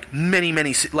 So, like,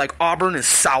 like, Auburn is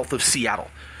south of Seattle.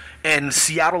 And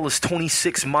Seattle is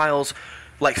 26 miles,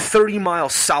 like 30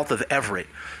 miles south of Everett.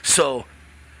 So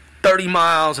 30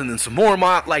 miles and then some more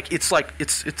miles, it's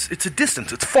a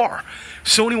distance, it's far.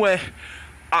 So anyway,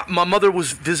 my mother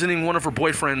was visiting one of her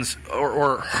boyfriends,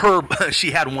 or her,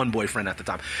 she had one boyfriend at the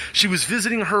time. She was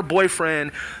visiting her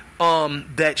boyfriend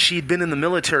that she'd been in the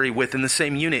military with in the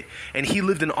same unit, and he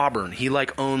lived in Auburn. He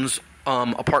owns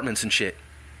apartments and shit.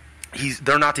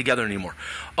 They're not together anymore.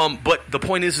 But the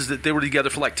point is that they were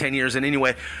together for like 10 years, and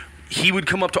anyway, he would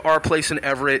come up to our place in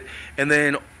Everett, and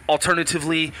then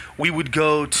alternatively, we would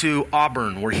go to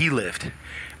Auburn, where he lived.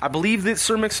 I believe that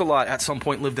Sir Mix-a-Lot at some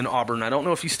point lived in Auburn. I don't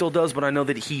know if he still does, but I know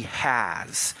that he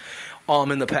has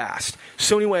in the past.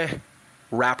 So anyway,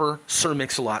 rapper Sir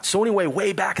Mix-a-Lot. So anyway,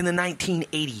 way back in the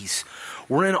 1980s,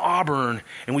 we're in Auburn,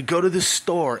 and we go to this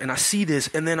store, and I see this,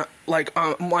 and then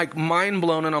I'm like mind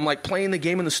blown, and I'm like playing the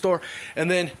game in the store, and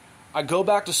then I go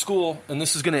back to school, and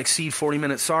this is going to exceed 40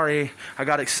 minutes. Sorry, I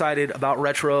got excited about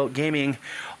retro gaming.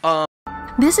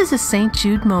 This is a St.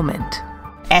 Jude moment.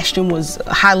 Ashton was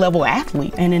a high-level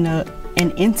athlete, and in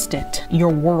an instant, your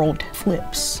world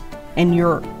flips. And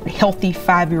your healthy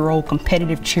 5-year-old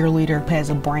competitive cheerleader has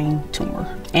a brain tumor.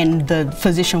 And the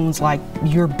physician was like,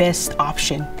 your best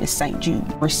option is St. Jude.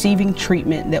 Receiving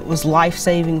treatment that was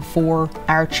life-saving for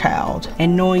our child,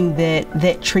 and knowing that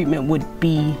that treatment would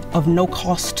be of no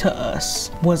cost to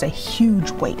us, was a huge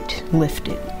weight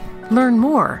lifted. Learn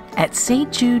more at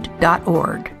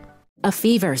stjude.org. A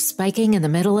fever spiking in the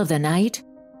middle of the night?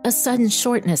 A sudden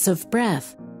shortness of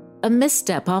breath? A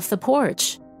misstep off the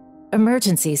porch?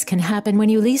 Emergencies can happen when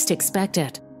you least expect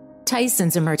it.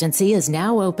 Tyson's Emergency is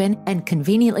now open and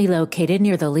conveniently located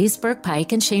near the Leesburg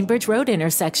Pike and Shanebridge Road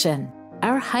intersection.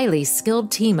 Our highly skilled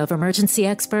team of emergency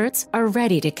experts are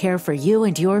ready to care for you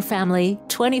and your family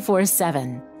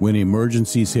 24/7. When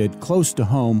emergencies hit close to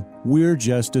home, we're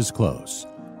just as close.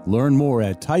 Learn more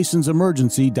at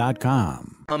tysonsemergency.com.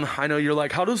 I know you're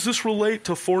like, how does this relate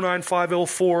to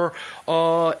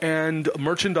 495L4 and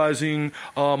merchandising,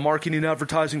 marketing,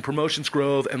 advertising, promotions,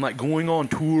 growth, and like going on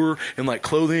tour and like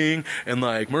clothing and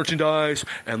like merchandise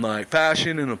and like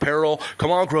fashion and apparel?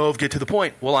 Come on, Grove, get to the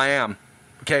point. Well, I am.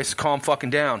 Okay, so calm fucking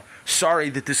down. Sorry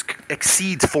that this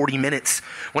exceeds 40 minutes.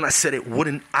 When I said it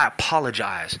wouldn't, I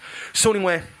apologize. So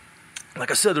anyway,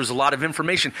 like I said, there's a lot of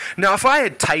information. Now, if I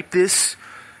had typed this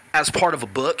as part of a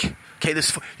book, okay,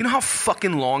 you know how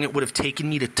fucking long it would have taken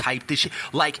me to type this shit?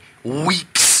 Like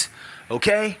weeks,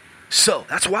 okay? So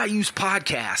that's why I use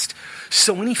podcast.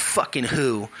 So any fucking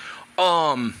who,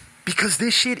 because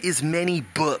this shit is many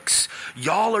books.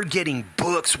 Y'all are getting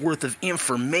books worth of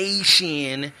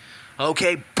information,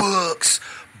 okay? Books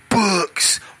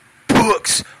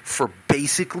for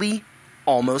basically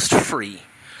almost free.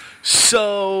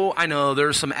 So I know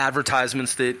there's some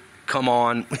advertisements that come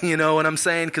on, you know what I'm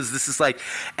saying? Because this is like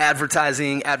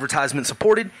advertisement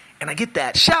supported, and I get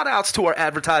that. Shout outs to our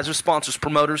advertisers, sponsors,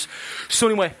 promoters. So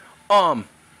anyway,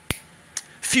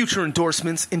 future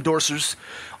endorsers,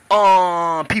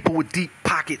 people with deep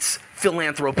pockets,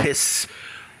 philanthropists,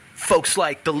 folks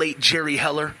like the late Jerry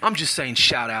Heller. I'm just saying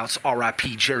shout outs,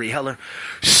 R.I.P. Jerry Heller.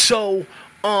 So,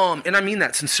 and I mean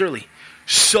that sincerely.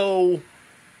 So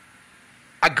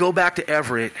I go back to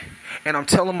Everett, and I'm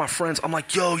telling my friends, I'm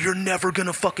like, yo, you're never going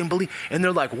to fucking believe. And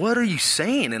they're like, what are you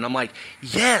saying? And I'm like,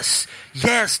 yes,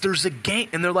 there's a game.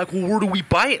 And they're like, well, where do we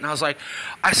buy it? And I was like,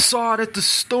 I saw it at the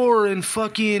store in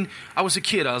fucking, I was a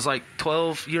kid. I was like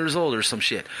 12 years old or some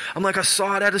shit. I'm like, I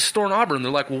saw it at a store in Auburn.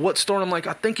 They're like, well, what store? And I'm like,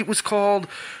 I think it was called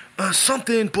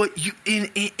something, but you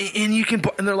can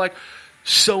buy. And they're like,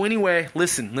 so anyway,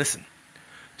 listen.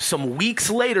 Some weeks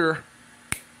later,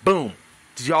 boom.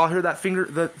 Did y'all hear that finger,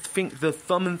 the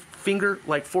thumb and finger,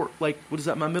 like what is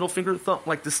that, my middle finger, thumb,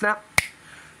 like the snap?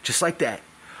 Just like that.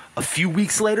 A few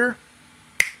weeks later,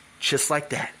 just like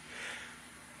that.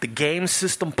 The game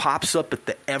system pops up at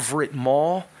the Everett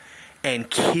Mall, and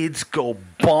kids go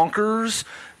bonkers.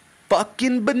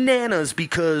 fucking bananas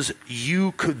because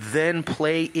you could then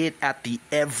play it at the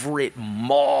Everett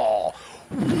Mall.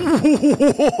 What?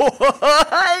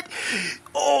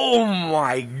 Oh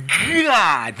my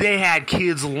God. They had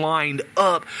kids lined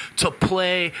up to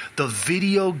play the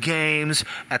video games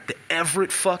at the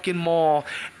Everett fucking Mall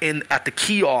and at the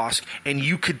kiosk, and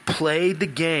you could play the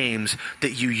games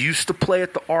that you used to play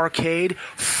at the arcade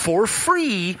for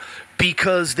free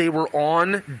because they were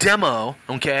on demo,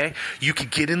 okay? You could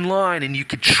get in line and you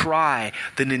could try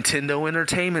the Nintendo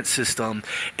Entertainment System,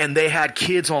 and they had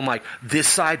kids on like this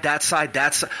side,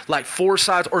 like 4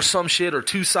 sides or some shit, or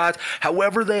 2 sides,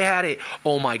 however they had it.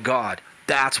 Oh my God,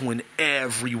 that's when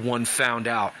everyone found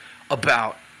out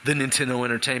about the Nintendo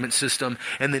Entertainment System,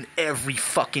 and then every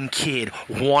fucking kid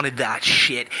wanted that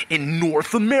shit in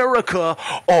North America.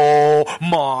 Oh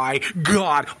my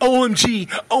God. OMG,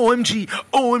 OMG,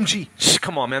 OMG.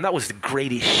 Come on, man, that was the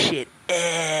greatest shit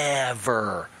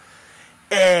ever.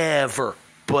 Ever.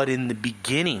 But in the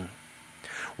beginning,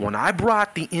 when I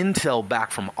brought the intel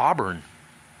back from Auburn,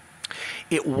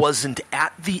 it wasn't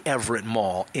at the Everett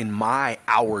Mall in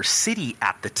our city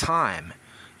at the time.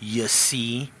 You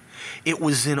see? It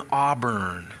was in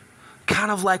Auburn, kind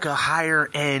of like a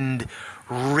higher-end,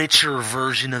 richer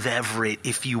version of Everett,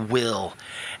 if you will.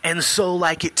 And so,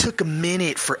 like, it took a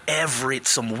minute for Everett,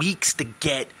 some weeks, to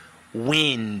get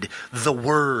wind, the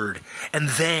word. And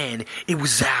then it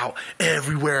was out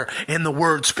everywhere, and the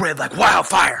word spread like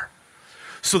wildfire.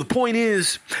 So the point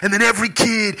is, and then every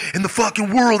kid in the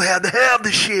fucking world had to have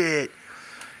the shit.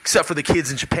 Except for the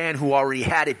kids in Japan who already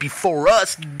had it before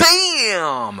us.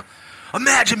 Damn!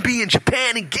 Imagine being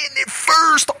Japan and getting it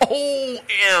first.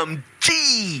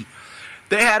 OMG.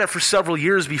 They had it for several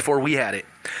years before we had it.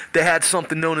 They had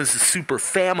something known as the Super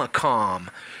Famicom.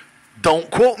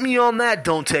 Don't quote me on that.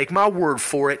 Don't take my word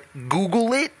for it.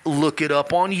 Google it. Look it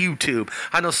up on YouTube.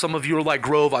 I know some of you are like,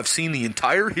 Grove, I've seen the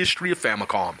entire history of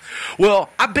Famicom. Well,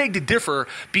 I beg to differ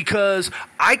because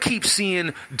I keep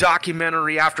seeing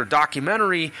documentary after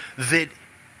documentary that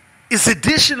is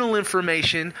additional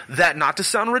information that, not to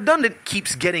sound redundant,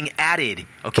 keeps getting added,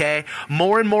 okay?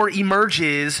 More and more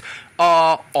emerges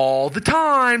all the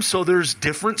time. So there's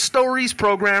different stories,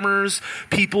 programmers,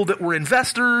 people that were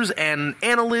investors and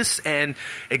analysts and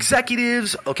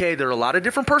executives. Okay, there are a lot of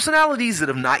different personalities that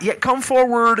have not yet come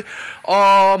forward,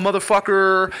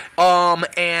 motherfucker.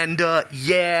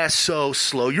 Yeah, so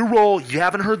slow your roll. You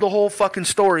haven't heard the whole fucking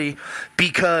story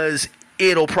because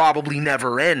it'll probably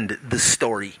never end, the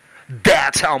story.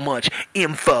 That's how much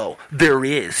info there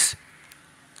is.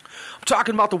 I'm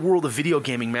talking about the world of video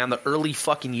gaming, man. The early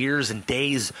fucking years and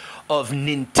days of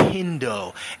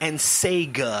Nintendo and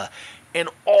Sega and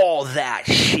all that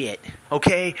shit,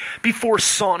 okay? Before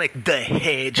Sonic the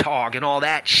Hedgehog and all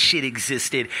that shit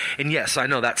existed. And yes, I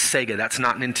know that's Sega, that's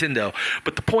not Nintendo.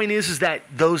 But the point is that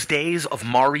those days of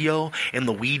Mario and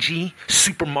Luigi,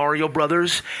 Super Mario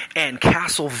Brothers, and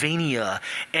Castlevania,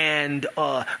 and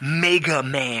Mega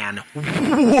Man.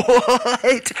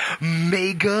 What?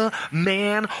 Mega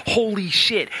Man? Holy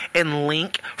shit. And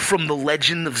Link from The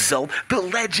Legend of Zelda. The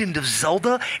Legend of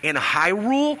Zelda and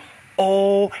Hyrule?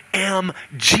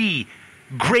 OMG.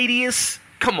 Gradius?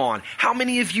 Come on. How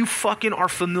many of you fucking are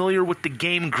familiar with the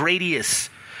game Gradius?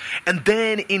 And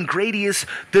then in Gradius,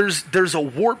 there's a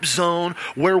warp zone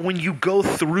where when you go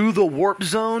through the warp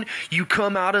zone, you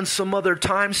come out in some other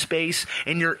time space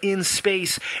and you're in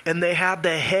space, and they have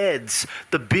the heads,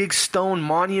 the big stone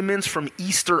monuments from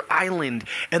Easter Island,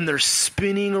 and they're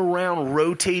spinning around,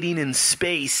 rotating in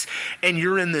space, and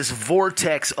you're in this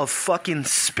vortex of fucking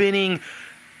spinning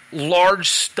large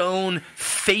stone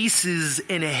faces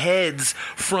and heads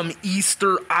from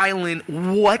Easter Island.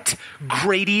 What?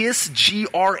 Gradius? Gradius?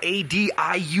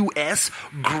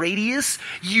 Gradius?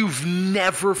 You've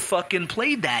never fucking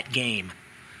played that game.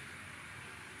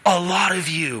 A lot of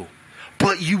you.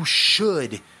 But you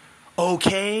should.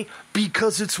 Okay?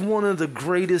 Because it's one of the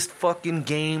greatest fucking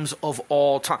games of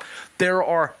all time. There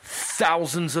are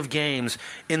thousands of games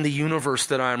in the universe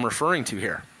that I'm referring to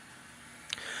here.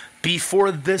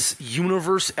 Before this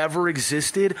universe ever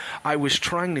existed, I was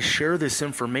trying to share this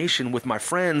information with my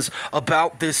friends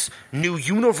about this new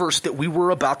universe that we were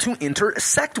about to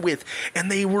intersect with. And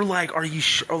they were like, are you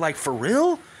sure? Like, for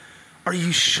real? Are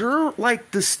you sure? Like,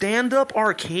 the stand-up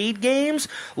arcade games,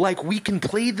 like, we can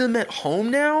play them at home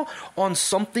now on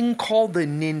something called the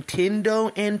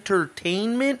Nintendo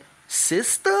Entertainment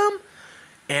System?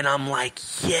 And I'm like,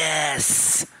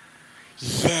 yes.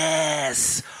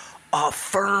 Yes.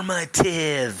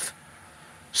 Affirmative.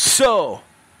 So,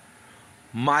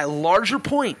 my larger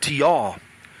point to y'all,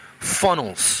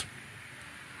 funnels.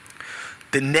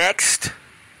 The next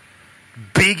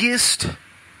biggest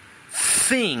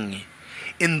thing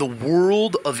in the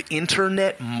world of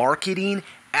internet marketing,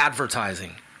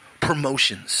 advertising,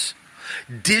 promotions,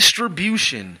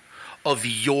 distribution of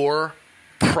your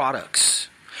products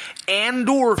and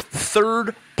or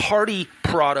third-party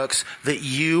products that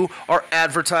you are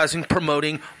advertising,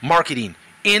 promoting, marketing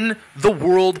in the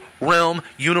world, realm,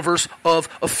 universe of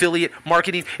affiliate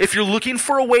marketing. If you're looking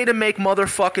for a way to make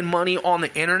motherfucking money on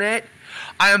the internet,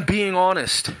 I am being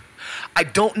honest. I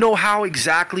don't know how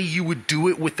exactly you would do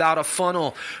it without a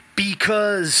funnel,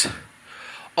 because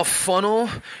a funnel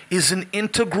is an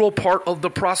integral part of the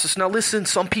process. Now listen,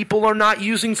 some people are not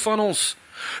using funnels.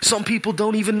 Some people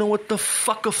don't even know what the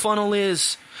fuck a funnel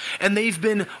is. And they've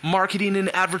been marketing and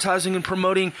advertising and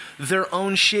promoting their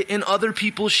own shit and other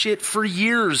people's shit for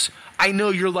years. I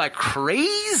know you're like,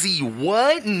 crazy,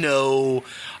 what? No.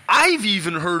 I've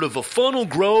even heard of a funnel,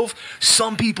 Grove.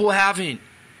 Some people haven't.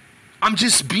 I'm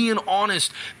just being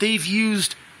honest. They've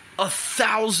used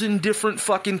 1,000 different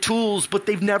fucking tools, but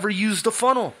they've never used a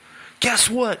funnel. Guess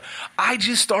what? I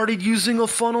just started using a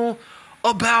funnel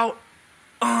about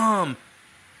a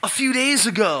few days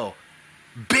ago.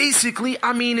 Basically,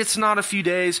 I mean, it's not a few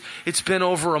days. It's been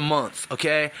over a month,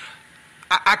 okay?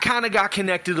 I kind of got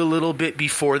connected a little bit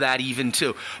before that even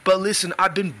too. But listen,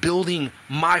 I've been building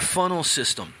my funnel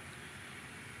system.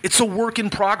 It's a work in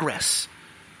progress.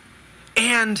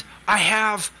 And I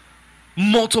have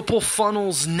multiple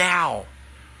funnels now.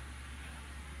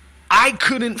 I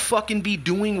couldn't fucking be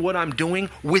doing what I'm doing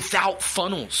without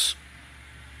funnels.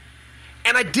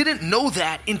 And I didn't know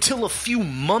that until a few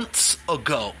months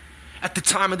ago at the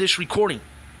time of this recording.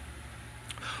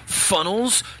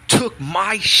 Funnels took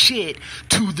my shit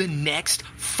to the next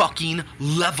fucking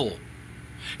level.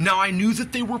 Now, I knew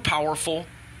that they were powerful.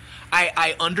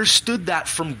 I understood that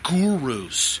from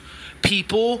gurus,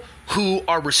 people who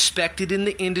are respected in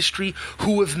the industry,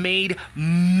 who have made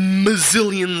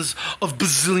bazillions of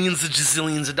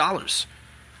gazillions of dollars.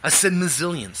 I said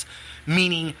mazillions,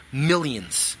 meaning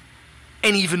millions,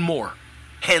 and even more.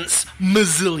 Hence,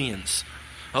 mazillions.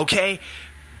 Okay?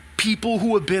 People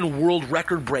who have been world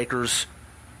record breakers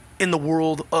in the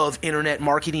world of internet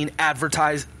marketing,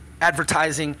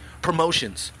 advertising,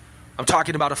 promotions. I'm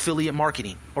talking about affiliate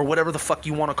marketing, or whatever the fuck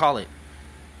you want to call it,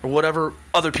 or whatever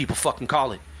other people fucking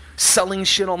call it. Selling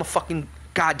shit on the fucking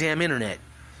goddamn internet.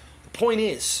 The point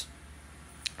is,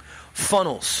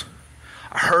 funnels.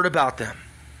 I heard about them.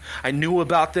 I knew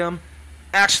about them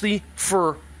actually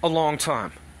for a long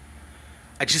time.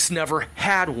 I just never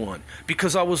had one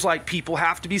because I was like, people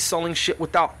have to be selling shit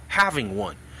without having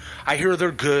one. I hear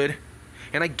they're good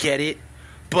and I get it,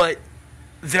 but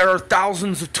there are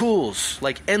thousands of tools,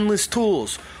 like endless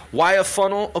tools. Why a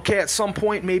funnel? Okay, at some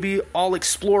point maybe I'll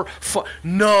explore.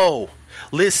 No,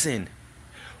 listen.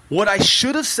 What I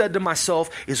should have said to myself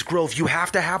is, Grove, you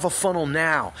have to have a funnel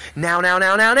now. Now.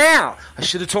 I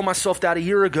should have told myself that a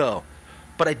year ago.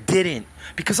 But I didn't,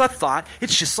 because I thought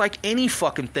it's just like any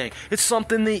fucking thing. It's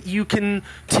something that you can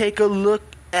take a look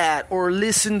at or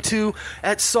listen to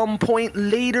at some point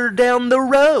later down the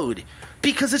road.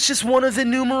 Because it's just one of the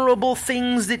innumerable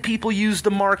things that people use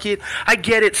to market. I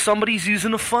get it. Somebody's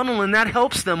using a funnel and that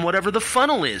helps them, whatever the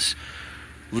funnel is.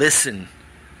 Listen.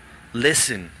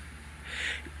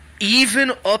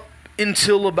 Even up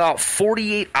until about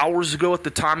 48 hours ago at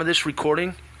the time of this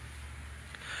recording,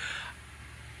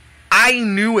 I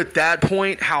knew at that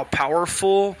point how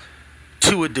powerful,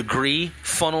 to a degree,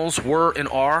 funnels were and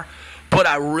are, but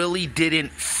I really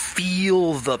didn't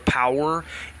feel the power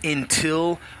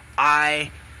until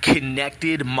I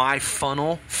connected my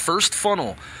first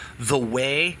funnel, the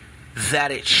way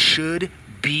that it should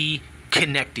be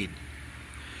connected.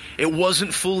 It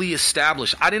wasn't fully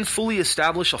established. I didn't fully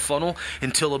establish a funnel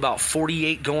until about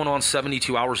 48 going on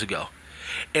 72 hours ago.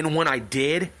 And when I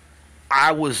did,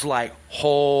 I was like,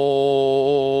 holy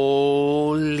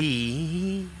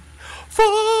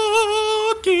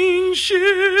fucking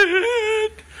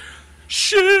shit.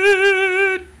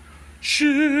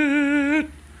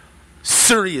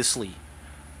 Seriously.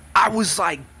 I was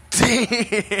like,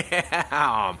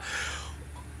 damn.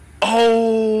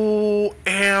 OMG.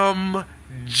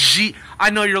 I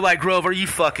know you're like, Grove, are you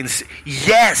fucking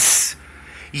Yes.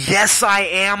 Yes, I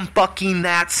am fucking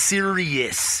that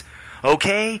serious.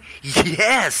 Okay?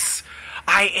 Yes,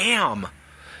 I am.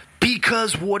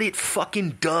 Because what it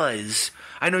fucking does,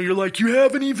 I know you're like, you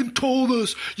haven't even told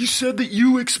us. You said that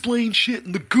you explain shit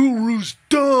and the gurus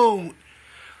don't.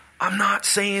 I'm not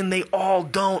saying they all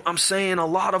don't. I'm saying a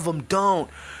lot of them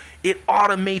don't. It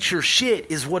automates your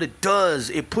shit is what it does.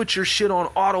 It puts your shit on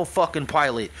auto fucking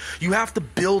pilot. You have to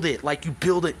build it like you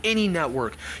build any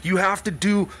network. You have to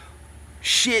do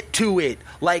shit to it.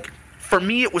 Like, for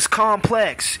me, it was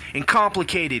complex and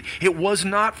complicated. It was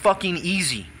not fucking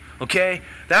easy, okay?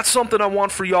 That's something I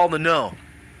want for y'all to know.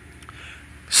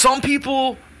 Some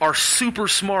people are super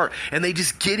smart, and they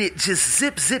just get it, just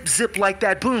zip, zip, zip like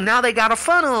that. Boom, now they got a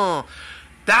funnel.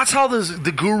 That's how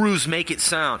the gurus make it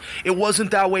sound. It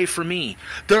wasn't that way for me.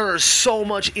 There is so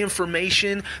much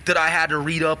information that I had to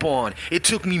read up on. It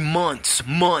took me months.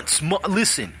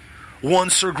 Listen, one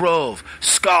Sir Grove,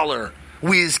 scholar,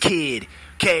 whiz kid,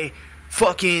 okay?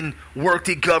 Fucking worked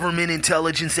at government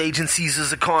intelligence agencies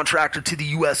as a contractor to the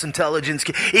U.S. intelligence.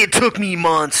 It took me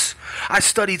months. I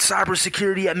studied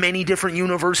cybersecurity at many different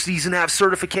universities and have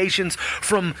certifications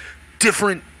from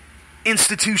different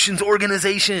institutions,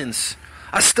 organizations.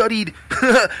 I studied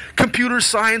computer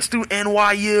science through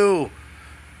NYU,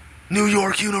 New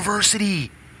York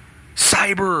University,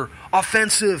 cyber,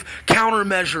 offensive,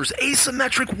 countermeasures,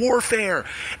 asymmetric warfare,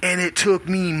 and it took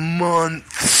me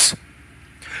months.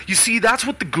 You see, that's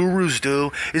what the gurus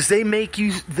do, is they make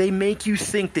you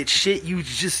think that shit, you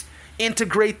just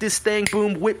integrate this thing,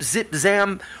 boom, whip, zip,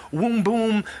 zam, woom,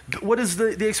 boom, what is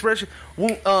the expression?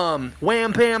 Wham,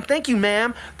 bam, thank you,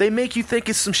 ma'am. They make you think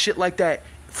it's some shit like that.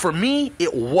 For me,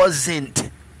 it wasn't.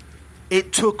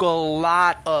 It took a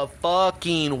lot of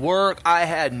fucking work. I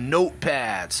had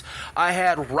notepads. I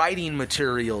had writing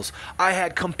materials. I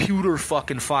had computer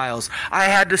fucking files. I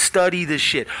had to study this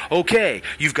shit. Okay,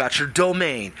 you've got your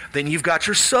domain. Then you've got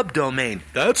your subdomain.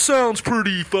 That sounds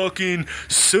pretty fucking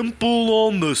simple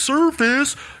on the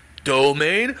surface.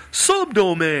 Domain,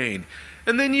 subdomain.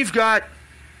 And then you've got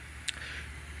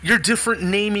your different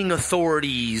naming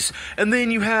authorities. And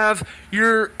then you have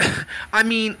your... I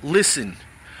mean, listen...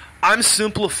 I'm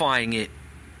simplifying it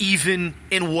even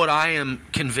in what I am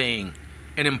conveying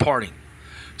and imparting.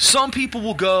 Some people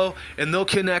will go and they'll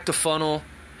connect a funnel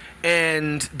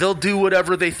and they'll do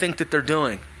whatever they think that they're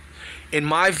doing. In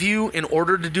my view, in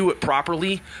order to do it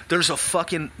properly, there's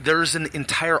an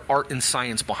entire art and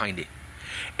science behind it.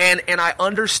 And I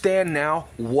understand now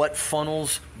what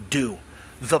funnels do.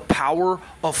 The power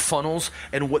of funnels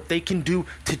and what they can do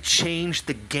to change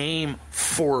the game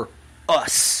for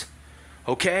us.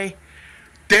 Okay?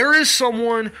 There is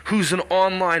someone who's an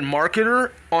online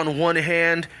marketer on one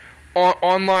hand,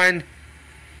 online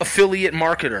affiliate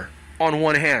marketer on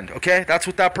one hand. Okay? That's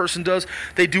what that person does.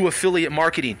 They do affiliate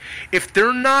marketing. If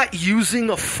they're not using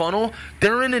a funnel,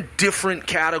 they're in a different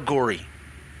category.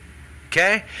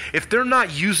 Okay? If they're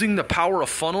not using the power of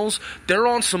funnels, they're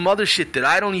on some other shit that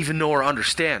I don't even know or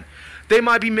understand. They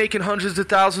might be making hundreds of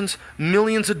thousands,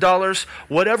 millions of dollars,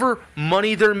 whatever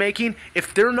money they're making.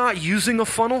 If they're not using a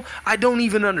funnel, I don't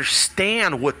even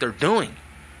understand what they're doing.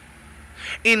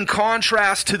 In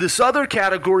contrast to this other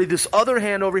category, this other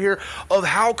hand over here, of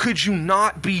how could you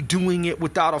not be doing it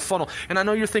without a funnel? And I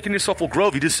know you're thinking to yourself, well,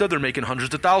 Grove, you just said they're making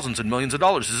hundreds of thousands and millions of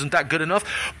dollars. Isn't that good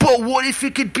enough? But what if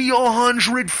it could be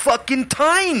 100 fucking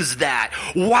times that?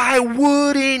 Why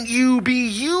wouldn't you be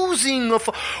using a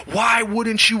Why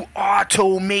wouldn't you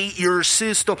automate your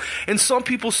system? And some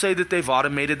people say that they've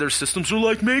automated their systems. They're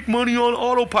like, make money on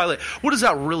autopilot. What does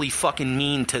that really fucking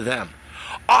mean to them?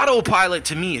 Autopilot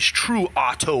to me is true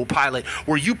autopilot,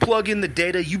 where you plug in the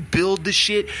data, you build the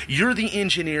shit, you're the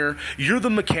engineer, you're the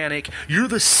mechanic, you're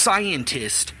the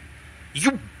scientist.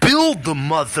 You build the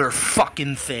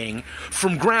motherfucking thing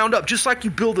from ground up, just like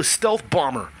you build a stealth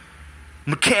bomber.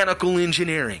 Mechanical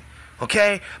engineering,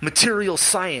 okay? Material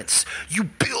science. You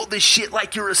build this shit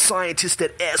like you're a scientist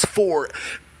at S4,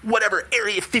 whatever,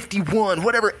 Area 51,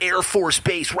 whatever Air Force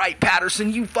Base,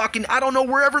 Wright-Patterson, you fucking, I don't know,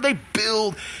 wherever they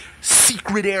build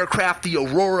secret aircraft, the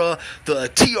Aurora, the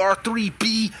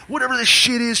TR-3B, whatever this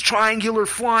shit is, triangular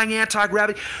flying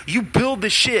anti-gravity. You build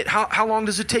the shit. How long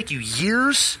does it take you?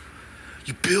 Years?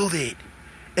 You build it,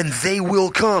 and they will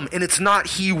come, and it's not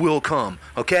he will come,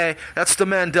 okay? That's the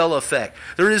Mandela effect.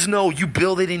 There is no you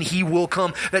build it and he will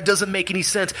come. That doesn't make any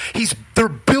sense. They're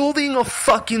building a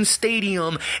fucking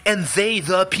stadium, and they,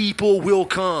 the people, will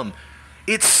come.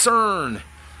 It's CERN.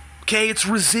 Okay, it's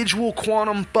residual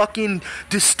quantum fucking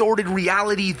distorted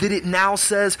reality that it now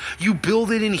says you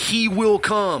build it and he will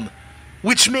come.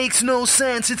 Which makes no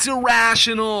sense. It's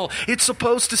irrational. It's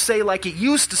supposed to say like it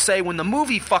used to say when the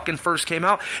movie fucking first came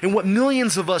out, and what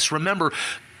millions of us remember,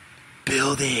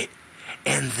 build it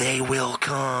and they will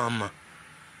come.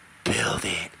 Build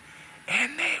it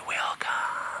and they will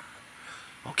come.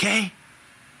 Okay?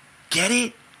 Get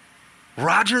it?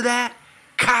 Roger that?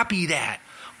 Copy that.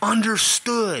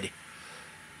 Understood.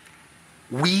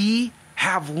 We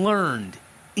have learned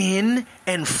in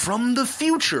and from the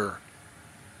future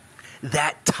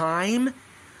that time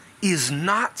is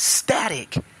not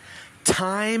static.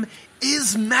 Time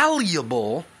is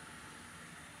malleable,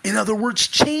 in other words,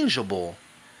 changeable,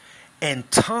 and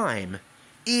time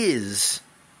is,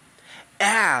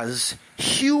 as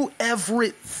Hugh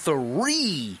Everett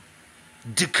III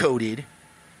decoded,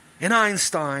 and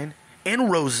Einstein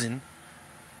and Rosenberg,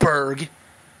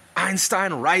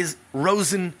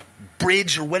 Rosen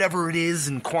bridge or whatever it is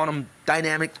in quantum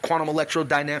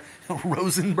electrodynamic,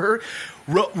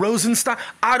 Rosenstein.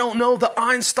 I don't know. The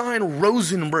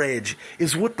Einstein-Rosen bridge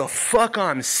is what the fuck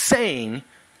I'm saying.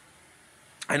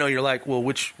 I know you're like, well,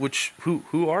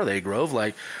 who are they, Grove?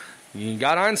 Like, you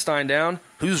got Einstein down.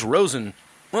 Who's Rosen?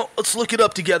 Well, let's look it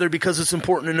up together because it's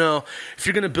important to know. If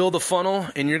you're going to build a funnel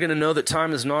and you're going to know that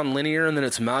time is nonlinear and that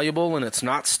it's malleable and it's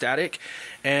not static,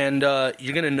 and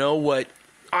you're going to know what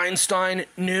Einstein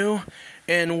knew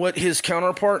and what his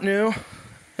counterpart knew.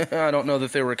 I don't know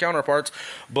that they were counterparts,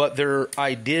 but their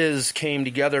ideas came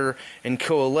together and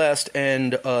coalesced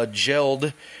and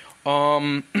gelled.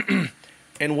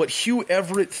 And what Hugh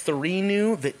Everett III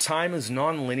knew, that time is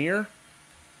nonlinear,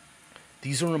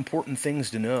 these are important things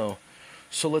to know.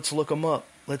 So let's look them up.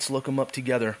 Let's look them up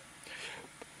together.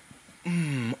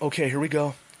 Okay, here we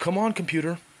go. Come on,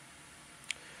 computer.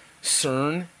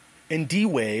 CERN and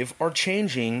D-Wave are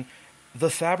changing the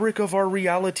fabric of our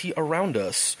reality around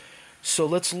us. So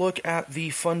let's look at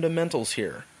the fundamentals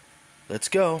here. Let's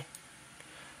go.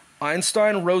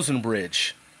 Einstein-Rosen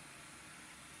bridge.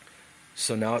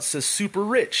 So now it says super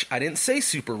rich. I didn't say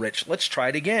super rich. Let's try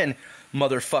it again,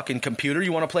 motherfucking computer.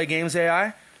 You want to play games,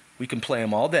 AI? We can play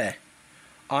them all day.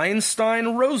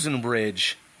 Einstein-Rosen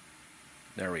bridge.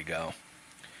 There we go.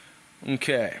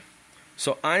 Okay.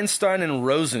 So Einstein and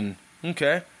Rosen.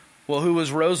 Okay. Well, who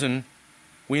was Rosen?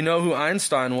 We know who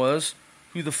Einstein was.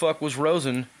 Who the fuck was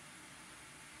Rosen?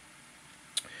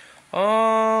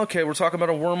 Okay, we're talking about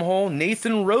a wormhole.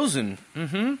 Nathan Rosen.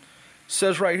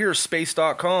 Says right here,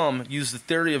 space.com used the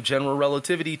theory of general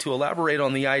relativity to elaborate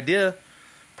on the idea,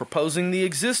 proposing the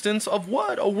existence of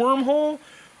what? A wormhole?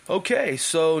 Okay,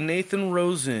 so Nathan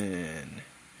Rosen,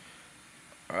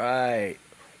 right,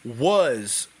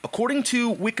 was, according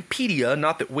to Wikipedia,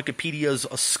 not that Wikipedia is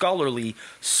a scholarly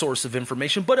source of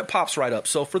information, but it pops right up.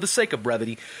 So for the sake of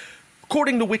brevity,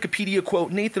 according to Wikipedia,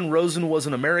 quote, Nathan Rosen was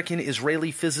an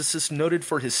American-Israeli physicist noted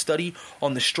for his study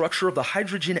on the structure of the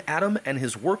hydrogen atom and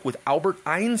his work with Albert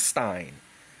Einstein.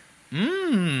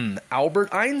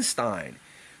 Albert Einstein.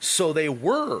 So they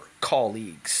were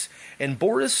colleagues. And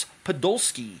Boris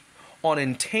Podolsky on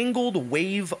entangled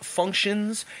wave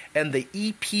functions and the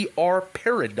EPR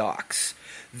paradox.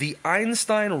 The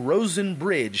Einstein-Rosen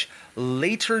bridge,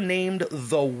 later named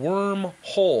the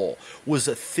wormhole, was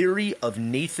a theory of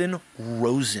Nathan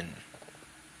Rosen.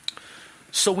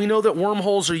 So we know that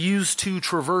wormholes are used to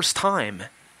traverse time.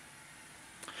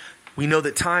 We know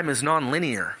that time is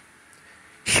nonlinear.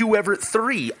 Hugh Everett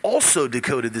III also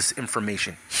decoded this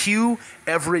information. Hugh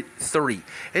Everett III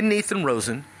and Nathan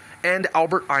Rosen and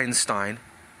Albert Einstein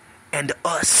and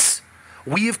us.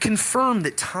 We have confirmed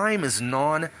that time is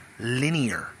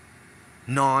non-linear.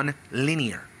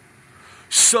 Non-linear.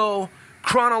 So,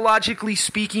 chronologically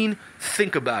speaking,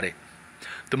 think about it.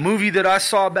 The movie that I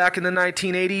saw back in the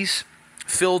 1980s,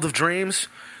 Field of Dreams,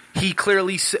 he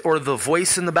clearly, or the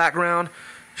voice in the background,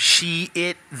 she,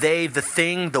 it, they, the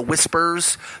thing, the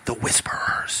whispers, the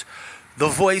whisperers, the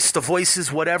voice, the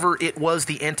voices, whatever it was,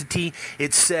 the entity,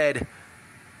 it said,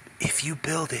 if you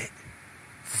build it,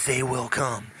 they will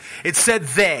come. It said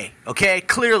they, okay?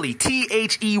 Clearly,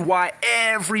 T-H-E-Y,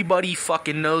 everybody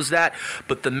fucking knows that.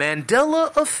 But the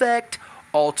Mandela effect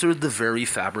altered the very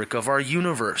fabric of our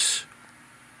universe.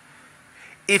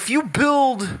 If you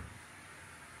build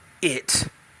it,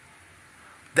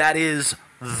 that is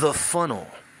the funnel,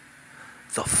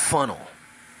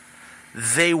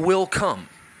 they will come.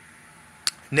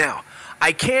 Now,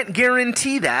 I can't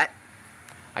guarantee that.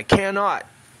 I cannot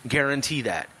guarantee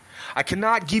that. I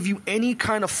cannot give you any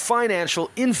kind of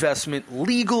financial, investment,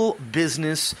 legal,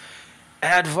 business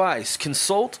advice.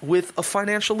 Consult with a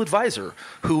financial advisor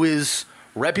who is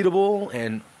reputable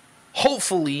and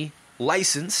hopefully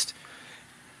licensed.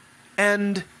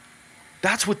 And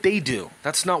that's what they do.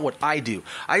 That's not what I do.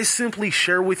 I simply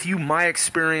share with you my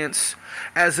experience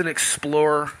as an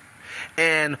explorer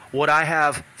and what I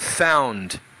have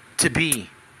found to be.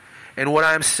 And what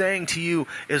I'm saying to you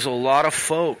is a lot of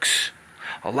folks,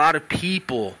 a lot of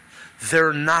people,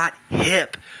 they're not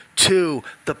hip to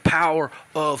the power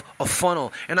of a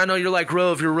funnel. And I know you're like,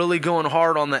 Grove, you're really going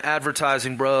hard on the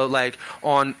advertising, bro, like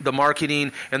on the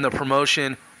marketing and the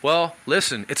promotion. Well,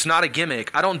 listen, it's not a gimmick.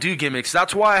 I don't do gimmicks.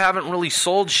 That's why I haven't really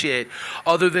sold shit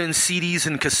other than CDs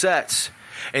and cassettes.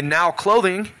 And now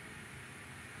clothing,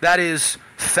 that is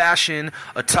fashion,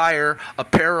 attire,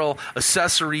 apparel,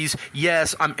 accessories.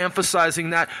 Yes, I'm emphasizing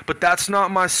that, but that's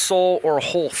not my sole or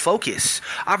whole focus.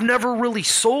 I've never really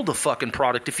sold a fucking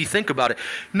product, if you think about it.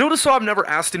 Notice how I've never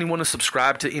asked anyone to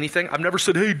subscribe to anything. I've never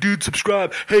said, hey, dude,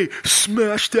 subscribe. Hey,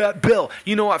 smash that bell.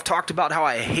 You know, I've talked about how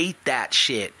I hate that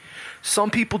shit.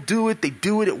 Some people do it. They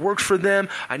do it. It works for them.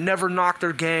 I never knock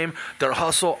their game, their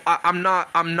hustle. I'm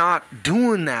not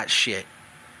doing that shit.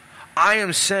 I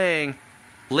am saying,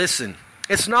 listen,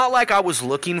 it's not like I was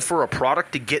looking for a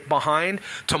product to get behind,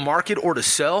 to market, or to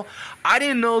sell. I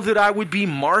didn't know that I would be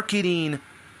marketing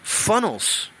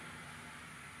funnels.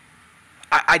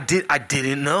 I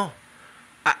didn't know.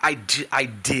 I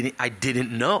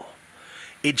didn't know.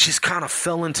 It just kind of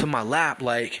fell into my lap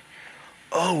like,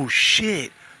 oh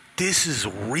shit, this is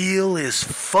real as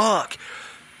fuck.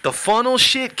 The funnel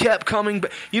shit kept coming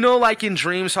back. You know, like in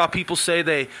dreams, how people say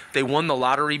they won the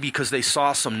lottery because they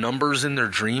saw some numbers in their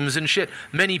dreams and shit?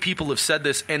 Many people have said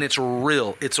this, and it's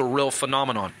real. It's a real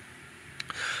phenomenon.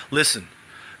 Listen,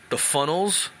 the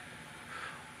funnels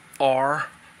are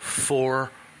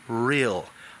for real.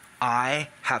 I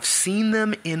have seen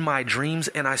them in my dreams,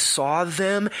 and I saw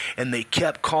them, and they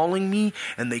kept calling me,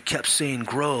 and they kept saying,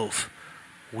 Grove,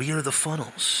 we are the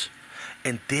funnels.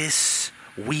 And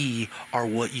we are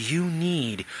what you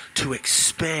need to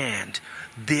expand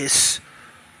this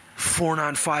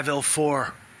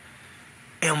 495L4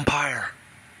 empire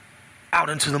out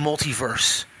into the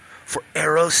multiverse for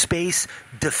aerospace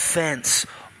defense.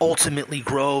 Ultimately,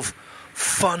 Grove,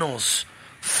 funnels.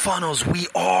 We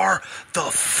are the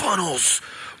funnels.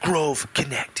 Grove,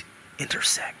 connect,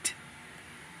 intersect.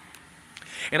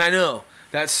 And I know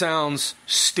that sounds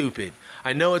stupid.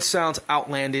 I know it sounds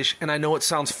outlandish, and I know it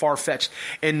sounds far-fetched.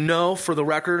 And no, for the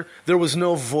record, there was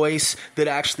no voice that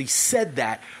actually said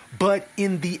that. But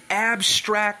in the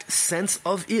abstract sense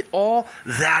of it all,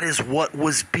 that is what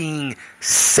was being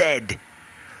said.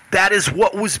 That is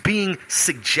what was being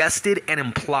suggested and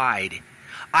implied.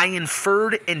 I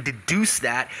inferred and deduced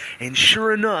that, and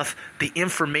sure enough, the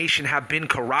information have been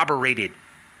corroborated.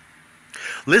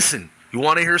 Listen, you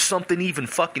want to hear something even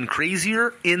fucking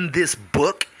crazier in this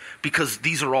book? Because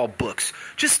these are all books.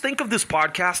 Just think of this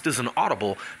podcast as an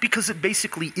audible, because it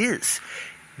basically is.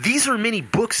 These are many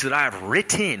books that I have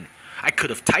written. I could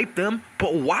have typed them,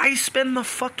 but why spend the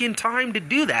fucking time to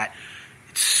do that?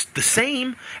 It's the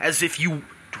same as if you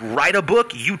write a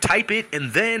book, you type it,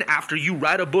 and then after you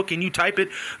write a book and you type it,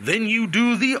 then you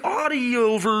do the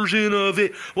audio version of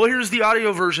it. Well, here's the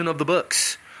audio version of the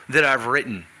books that I've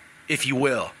written, if you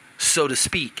will, so to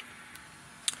speak.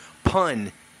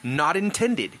 Pun not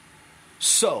intended.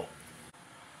 So,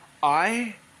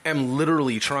 I am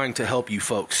literally trying to help you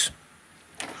folks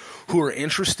who are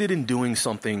interested in doing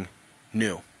something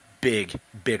new,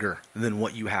 bigger than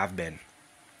what you have been.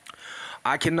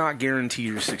 I cannot guarantee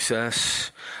your success.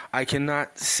 I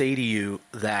cannot say to you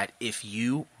that if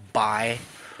you buy,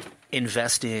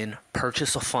 invest in,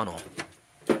 purchase a funnel,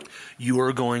 you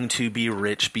are going to be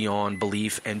rich beyond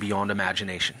belief and beyond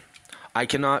imagination. I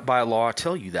cannot by law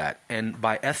tell you that, and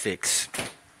by ethics,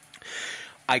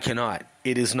 I cannot.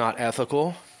 It is not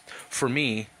ethical for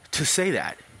me to say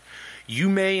that. You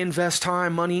may invest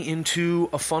time, money into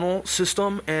a funnel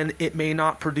system, and it may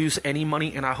not produce any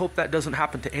money, and I hope that doesn't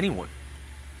happen to anyone.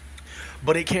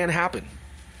 But it can happen.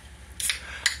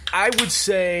 I would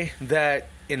say that,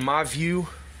 in my view,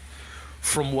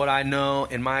 from what I know,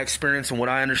 in my experience and what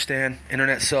I understand,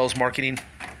 internet sales, marketing,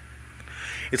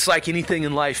 it's like anything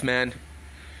in life, man.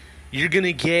 You're going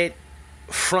to get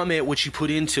from it what you put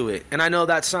into it. And I know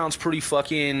that sounds pretty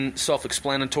fucking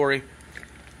self-explanatory.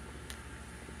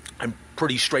 I'm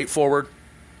pretty straightforward.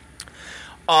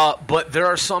 But there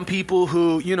are some people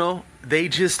who, you know, they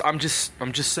just, I'm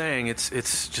just saying,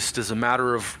 it's just as a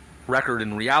matter of record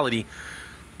and reality.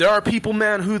 There are people,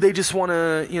 man, who they just want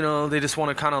to, you know, they just want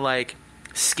to kind of like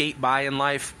skate by in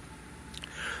life.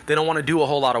 They don't want to do a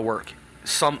whole lot of work.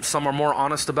 Some are more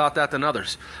honest about that than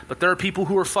others. But there are people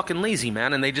who are fucking lazy,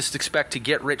 man, and they just expect to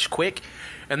get rich quick,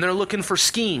 and they're looking for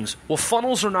schemes. Well,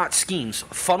 funnels are not schemes.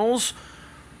 Funnels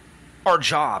are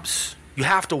jobs. You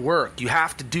have to work. You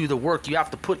have to do the work. You have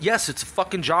to put, yes, it's a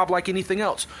fucking job like anything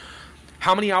else.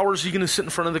 How many hours are you going to sit in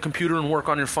front of the computer and work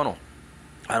on your funnel?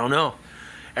 I don't know.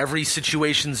 Every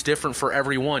situation's different for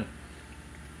everyone.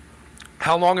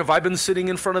 How long have I been sitting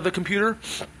in front of the computer?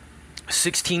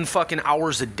 16 fucking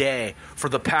hours a day for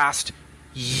the past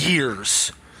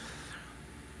years.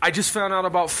 I just found out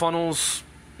about funnels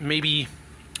maybe,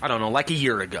 I don't know, like a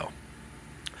year ago.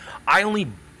 I only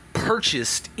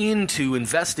purchased into,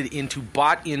 invested into,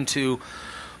 bought into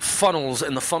funnels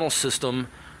and the funnel system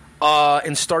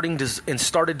and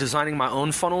started designing my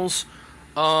own funnels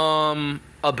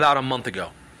About a month ago.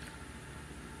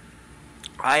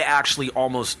 I actually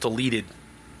almost deleted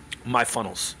my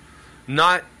funnels.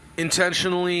 Not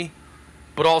intentionally,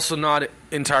 but also not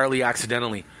entirely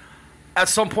accidentally. At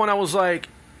some point I was like,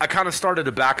 I kind of started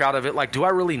to back out of it. Like, do I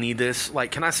really need this?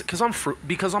 Like, can I,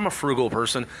 because I'm a frugal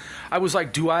person, I was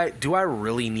like, do I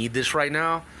really need this right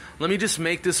now? Let me just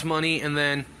make this money and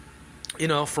then, you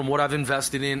know, from what I've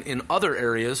invested in other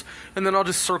areas, and then I'll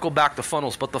just circle back the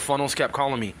funnels. But the funnels kept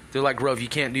calling me. They're like, Grove, you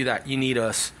can't do that. You need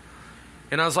us.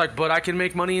 And I was like, but I can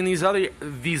make money in these other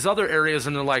areas.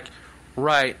 And they're like,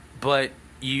 right, but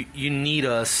you need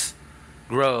us,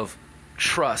 Grove.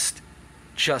 Trust.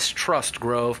 Just trust,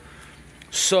 Grove.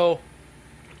 So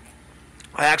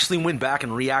I actually went back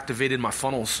and reactivated my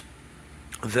funnels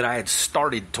that I had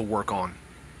started to work on.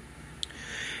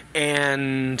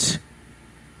 And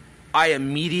I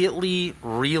immediately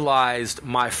realized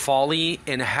my folly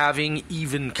in having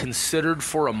even considered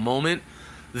for a moment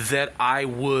that I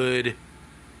would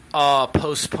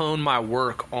postpone my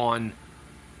work on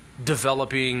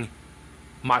developing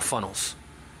my funnels.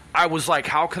 I was like,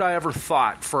 how could I ever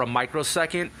thought for a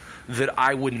microsecond that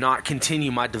I would not continue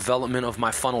my development of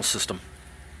my funnel system?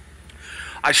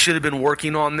 I should have been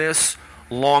working on this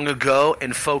long ago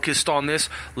and focused on this.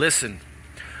 Listen,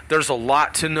 there's a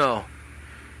lot to know.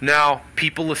 Now,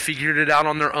 people have figured it out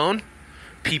on their own.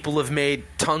 People have made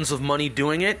tons of money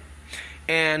doing it.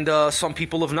 And some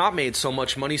people have not made so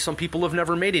much money. Some people have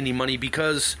never made any money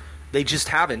because they just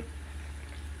haven't.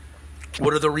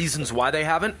 What are the reasons why they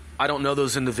haven't? I don't know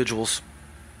those individuals.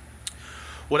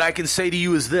 What I can say to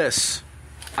you is this.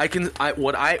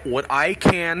 What I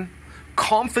can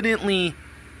confidently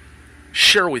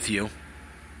share with you,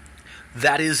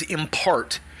 that is in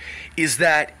part, is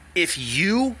that if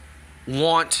you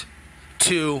want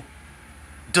to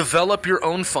develop your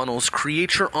own funnels,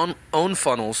 create your own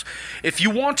funnels, if you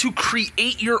want to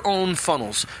create your own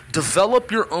funnels,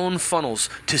 develop your own funnels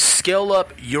to scale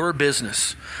up your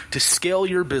business, to scale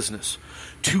your business,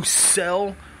 to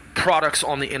sell products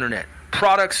on the internet,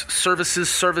 products,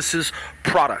 services,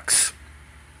 products,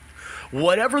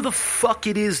 whatever the fuck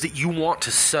it is that you want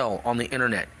to sell on the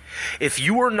internet, if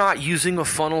you are not using a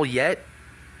funnel yet,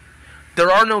 there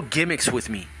are no gimmicks with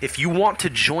me. If you want to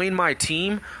join my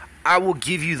team, I will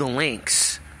give you the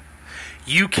links.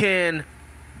 You can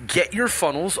get your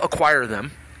funnels, acquire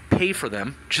them, pay for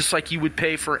them, just like you would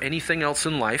pay for anything else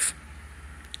in life.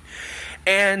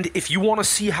 And if you want to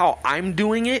see how I'm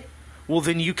doing it, well,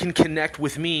 then you can connect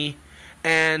with me,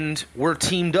 and we're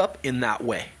teamed up in that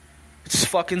way. It's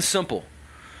fucking simple.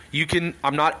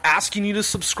 I'm not asking you to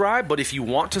subscribe, but if you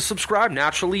want to subscribe,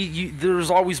 naturally, there's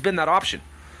always been that option.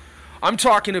 I'm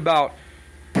talking about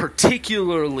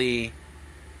particularly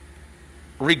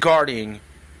regarding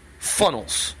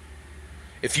funnels.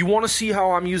 If you want to see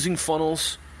how I'm using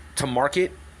funnels to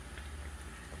market,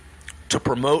 to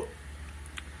promote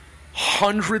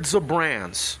hundreds of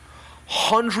brands,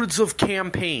 hundreds of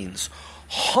campaigns,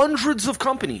 hundreds of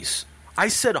companies, I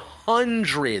said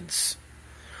hundreds,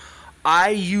 I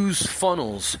use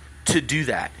funnels to do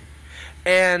that.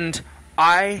 And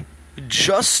I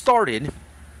just started,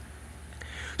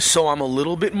 so I'm a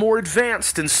little bit more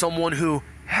advanced than someone who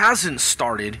hasn't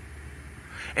started.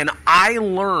 And I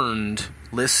learned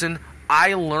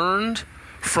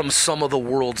from some of the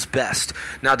world's best.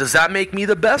 Now, does that make me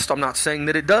the best? I'm not saying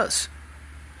that it does.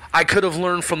 I could have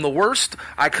learned from the worst.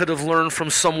 I could have learned from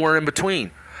somewhere in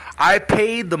between. I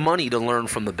paid the money to learn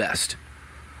from the best.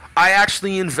 I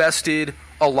actually invested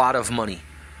a lot of money,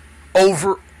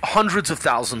 over hundreds of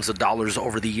thousands of dollars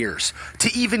over the years, to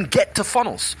even get to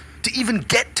funnels, to even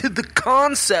get to the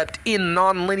concept in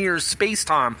nonlinear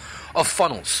space-time of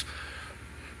funnels.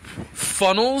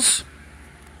 Funnels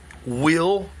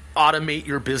will automate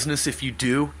your business if you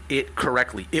do it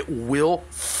correctly. It will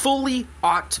fully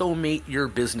automate your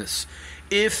business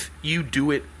if you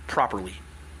do it properly.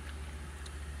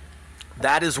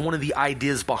 That is one of the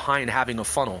ideas behind having a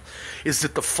funnel, is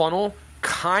that the funnel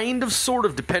kind of, sort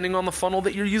of, depending on the funnel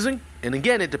that you're using, and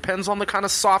again, it depends on the kind of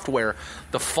software,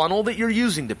 the funnel that you're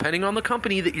using, depending on the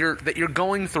company that you're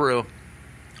going through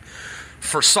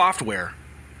for software,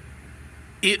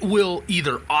 it will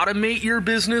either automate your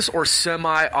business or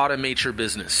semi-automate your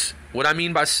business. What I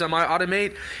mean by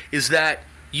semi-automate is that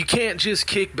you can't just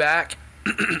kick back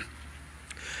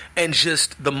and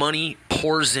just the money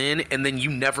pours in and then you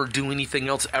never do anything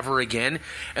else ever again,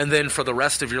 and then for the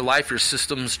rest of your life your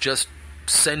system's just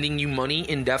sending you money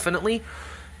indefinitely.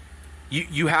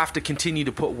 You have to continue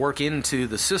to put work into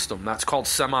the system. That's called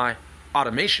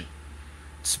semi-automation.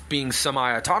 It's being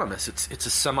semi-autonomous. It's a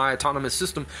semi-autonomous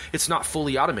system. It's not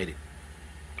fully automated.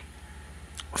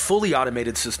 A fully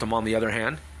automated system, on the other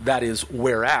hand, that is,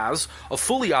 whereas a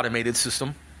fully automated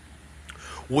system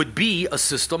would be a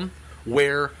system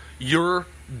where you're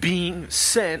being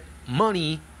sent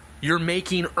money, you're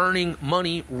earning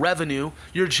money, revenue,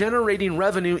 you're generating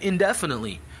revenue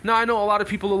indefinitely. Now, I know a lot of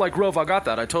people are like, Rove, I got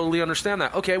that. I totally understand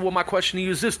that. Okay, well, my question to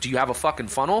you is this. Do you have a fucking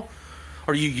funnel?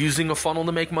 Are you using a funnel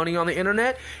to make money on the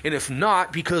internet? And if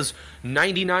not, because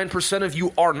 99% of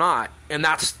you are not, and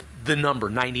that's the number,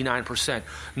 99%.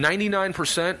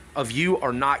 99% of you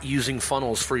are not using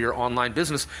funnels for your online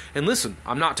business. And listen,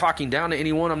 I'm not talking down to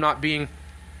anyone. I'm not being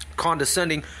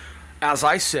condescending. As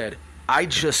I said, I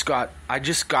just got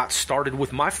started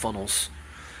with my funnels.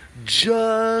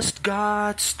 Just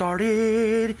got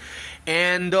started.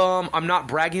 And I'm not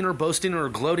bragging or boasting or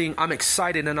gloating. I'm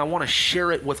excited and I want to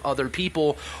share it with other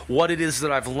people, what it is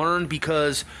that I've learned,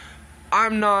 because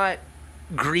I'm not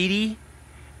greedy.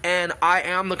 And I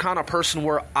am the kind of person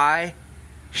where I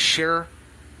share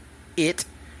it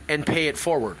and pay it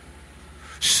forward.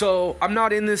 So I'm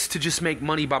not in this to just make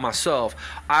money by myself.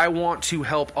 I want to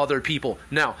help other people.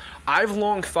 Now, I've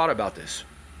long thought about this.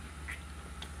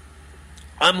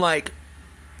 I'm like,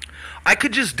 I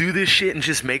could just do this shit and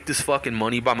just make this fucking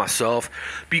money by myself,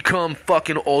 become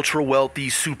fucking ultra wealthy,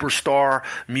 superstar,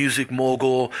 music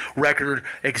mogul, record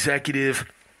executive,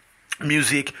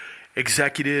 music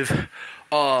executive,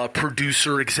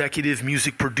 producer, executive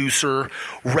music producer,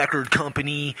 record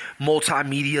company,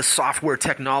 multimedia software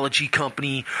technology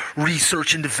company,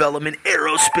 research and development,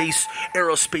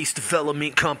 aerospace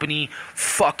development company,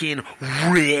 fucking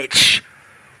rich,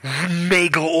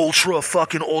 mega ultra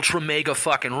mega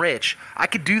fucking rich. I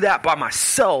could do that by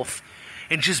myself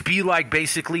and just be like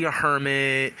basically a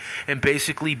hermit and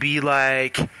basically be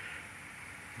like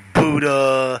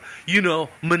Buddha,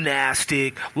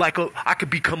 monastic, I could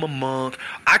become a monk.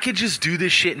 I could just do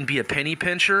this shit and be a penny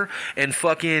pincher and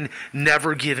fucking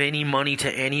never give any money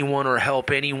to anyone or help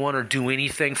anyone or do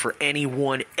anything for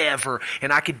anyone ever.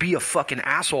 And I could be a fucking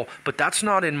asshole, but that's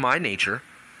not in my nature.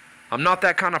 I'm not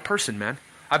that kind of person, man.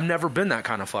 I've never been that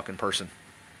kind of fucking person.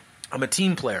 I'm a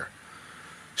team player.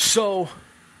 So,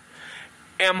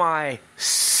 am I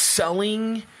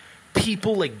selling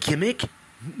people a gimmick?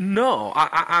 No,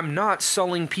 I'm not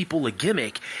selling people a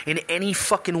gimmick in any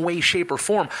fucking way, shape, or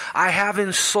form. I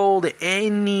haven't sold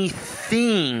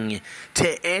anything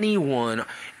to anyone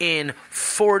in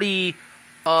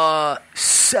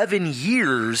 47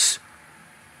 years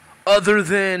other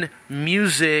than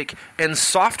music and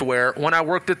software. When I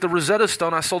worked at the Rosetta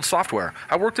Stone, I sold software.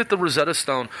 I worked at the Rosetta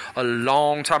Stone a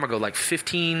long time ago, like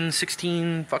 15,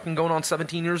 16, fucking going on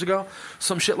 17 years ago,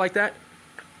 some shit like that.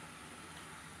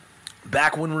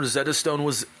 Back when Rosetta Stone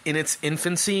was in its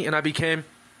infancy and I became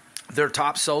their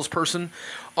top salesperson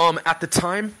at the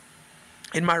time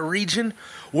in my region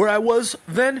where I was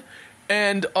then,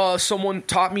 and someone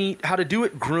taught me how to do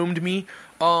it, groomed me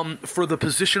for the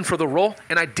position, for the role,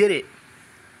 and I did it.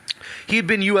 He had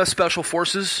been U.S. Special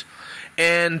Forces,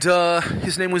 and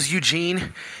his name was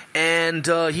Eugene, and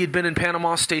he had been in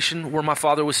Panama Station where my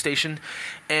father was stationed,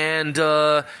 and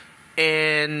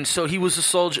so he was a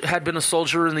soldier, had been a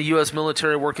soldier in the U.S.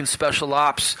 military working special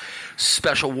ops,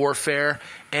 special warfare,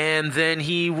 and then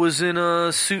he was in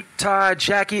a suit tie,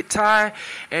 jacket tie,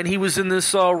 and he was in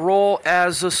this role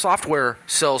as a software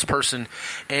salesperson,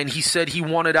 and he said he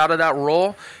wanted out of that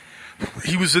role.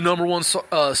 He was the number one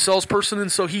salesperson,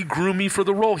 and so he groomed me for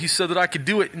the role. He said that I could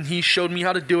do it, and he showed me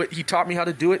how to do it. He taught me how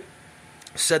to do it,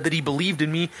 said that he believed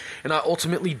in me, and I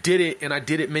ultimately did it, and I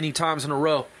did it many times in a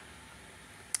row.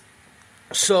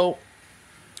 So,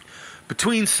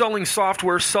 between selling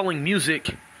software, selling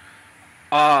music,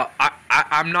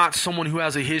 I'm not someone who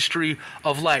has a history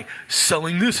of like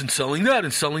selling this and selling that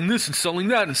and selling this and selling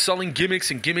that and selling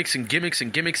gimmicks and gimmicks and gimmicks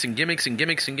and gimmicks and gimmicks and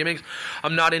gimmicks and gimmicks.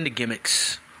 I'm not into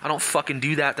gimmicks. I don't fucking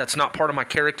do that. That's not part of my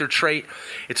character trait.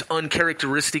 It's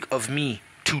uncharacteristic of me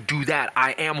to do that.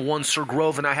 I am one Sir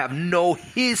Grove and I have no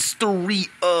history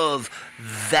of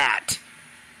that.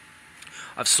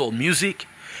 I've sold music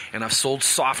and I've sold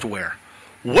software.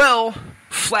 Well,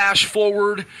 flash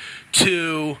forward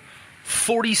to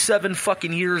 47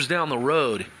 fucking years down the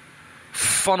road.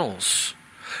 Funnels.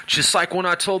 Just like when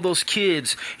I told those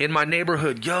kids in my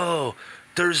neighborhood, yo,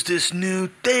 there's this new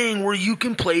thing where you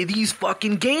can play these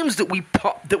fucking games that we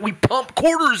pump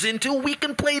quarters into. We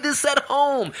can play this at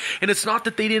home. And it's not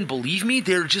that they didn't believe me.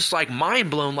 They're just like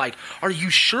mind blown. Like, are you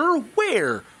sure?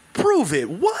 Where? Prove it.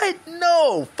 What?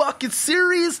 No. Fucking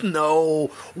serious? No.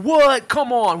 What?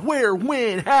 Come on. Where?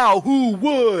 When? How? Who?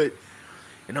 What?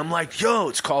 And I'm like, yo,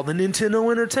 it's called the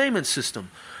Nintendo Entertainment System.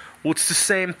 Well, it's the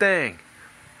same thing.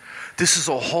 This is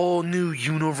a whole new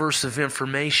universe of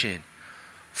information.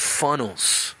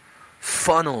 Funnels.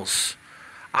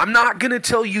 I'm not going to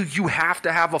tell you you have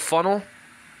to have a funnel.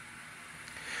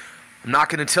 I'm not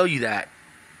going to tell you that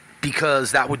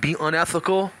because that would be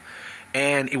unethical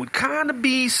and it would kind of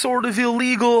be sort of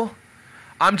illegal.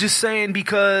 I'm just saying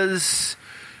because,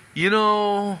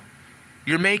 you're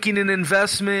making an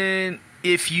investment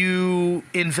if you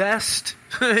invest,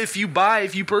 if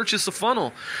you purchase a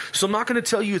funnel. So I'm not going to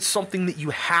tell you it's something that you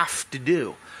have to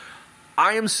do.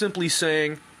 I am simply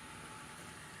saying,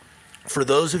 for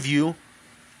those of you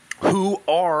who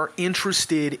are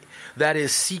interested, that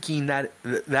is seeking,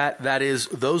 that is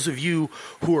those of you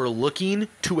who are looking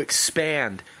to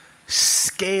expand,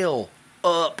 scale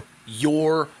up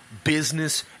your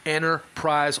business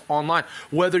enterprise online,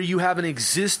 whether you have an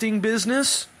existing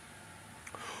business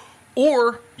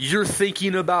or you're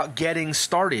thinking about getting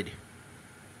started.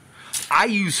 I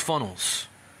use funnels.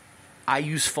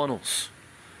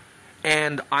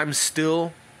 And I'm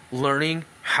still learning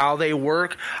how they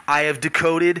work. I have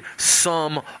decoded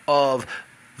some of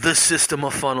the system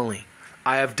of funneling.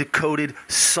 I have decoded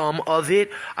some of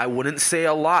it. I wouldn't say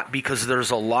a lot because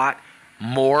there's a lot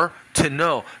more to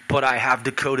know, but I have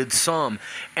decoded some.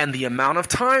 And the amount of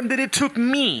time that it took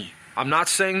me, I'm not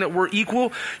saying that we're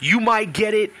equal. You might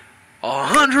get it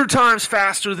 100 times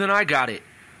faster than I got it.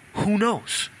 Who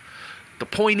knows? The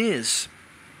point is,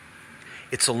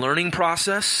 it's a learning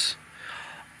process.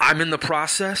 I'm in the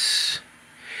process.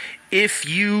 If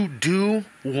you do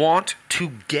want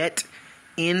to get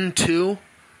into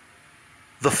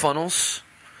the funnels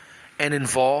and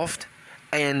involved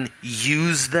and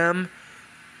use them,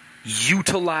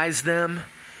 utilize them,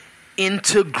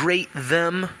 integrate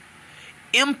them,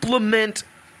 implement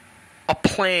a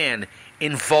plan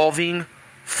involving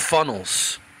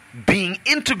funnels being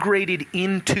integrated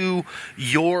into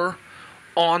your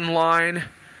online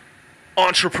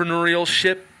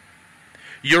entrepreneurship,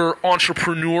 your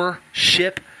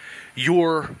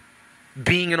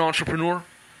being an entrepreneur.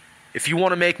 If you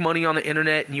want to make money on the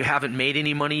internet and you haven't made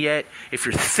any money yet, if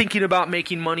you're thinking about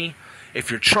making money, if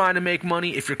you're trying to make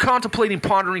money, if you're contemplating,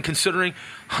 pondering, considering,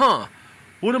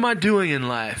 what am I doing in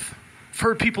life? I've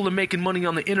heard people are making money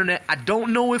on the internet. I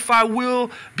don't know if I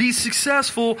will be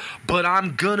successful, but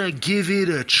I'm gonna give it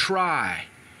a try.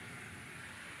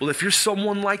 Well, if you're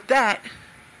someone like that,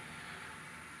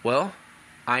 well,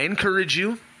 I encourage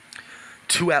you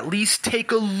to at least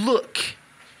take a look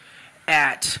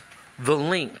at the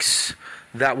links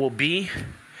that will be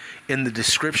in the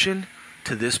description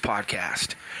to this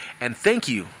podcast. And thank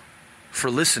you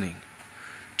for listening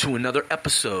to another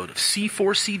episode of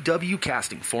C4CW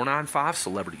Casting 495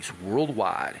 Celebrities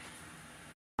Worldwide.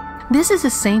 This is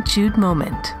a St. Jude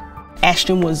moment.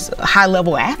 Ashton was a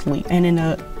high-level athlete, and in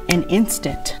an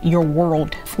instant, your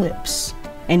world flips.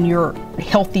 And your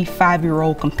healthy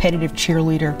 5-year-old competitive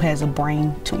cheerleader has a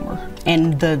brain tumor.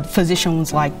 And the physician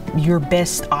was like, your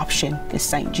best option is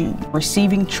St. Jude.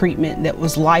 Receiving treatment that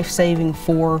was life-saving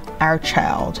for our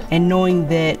child and knowing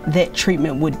that that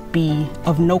treatment would be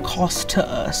of no cost to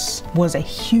us was a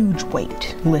huge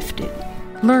weight lifted.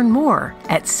 Learn more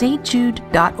at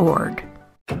stjude.org.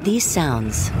 These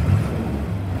sounds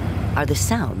are the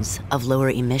sounds of lower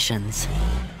emissions.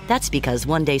 That's because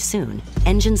one day soon,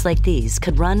 engines like these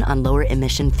could run on lower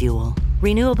emission fuel.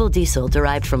 Renewable diesel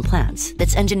derived from plants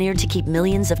that's engineered to keep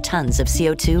millions of tons of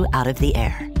CO2 out of the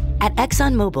air. At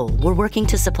ExxonMobil, we're working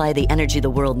to supply the energy the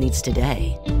world needs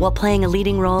today, while playing a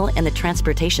leading role in the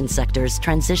transportation sector's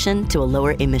transition to a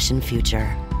lower emission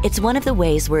future. It's one of the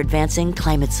ways we're advancing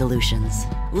climate solutions.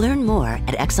 Learn more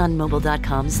at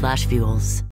exxonmobil.com/fuels.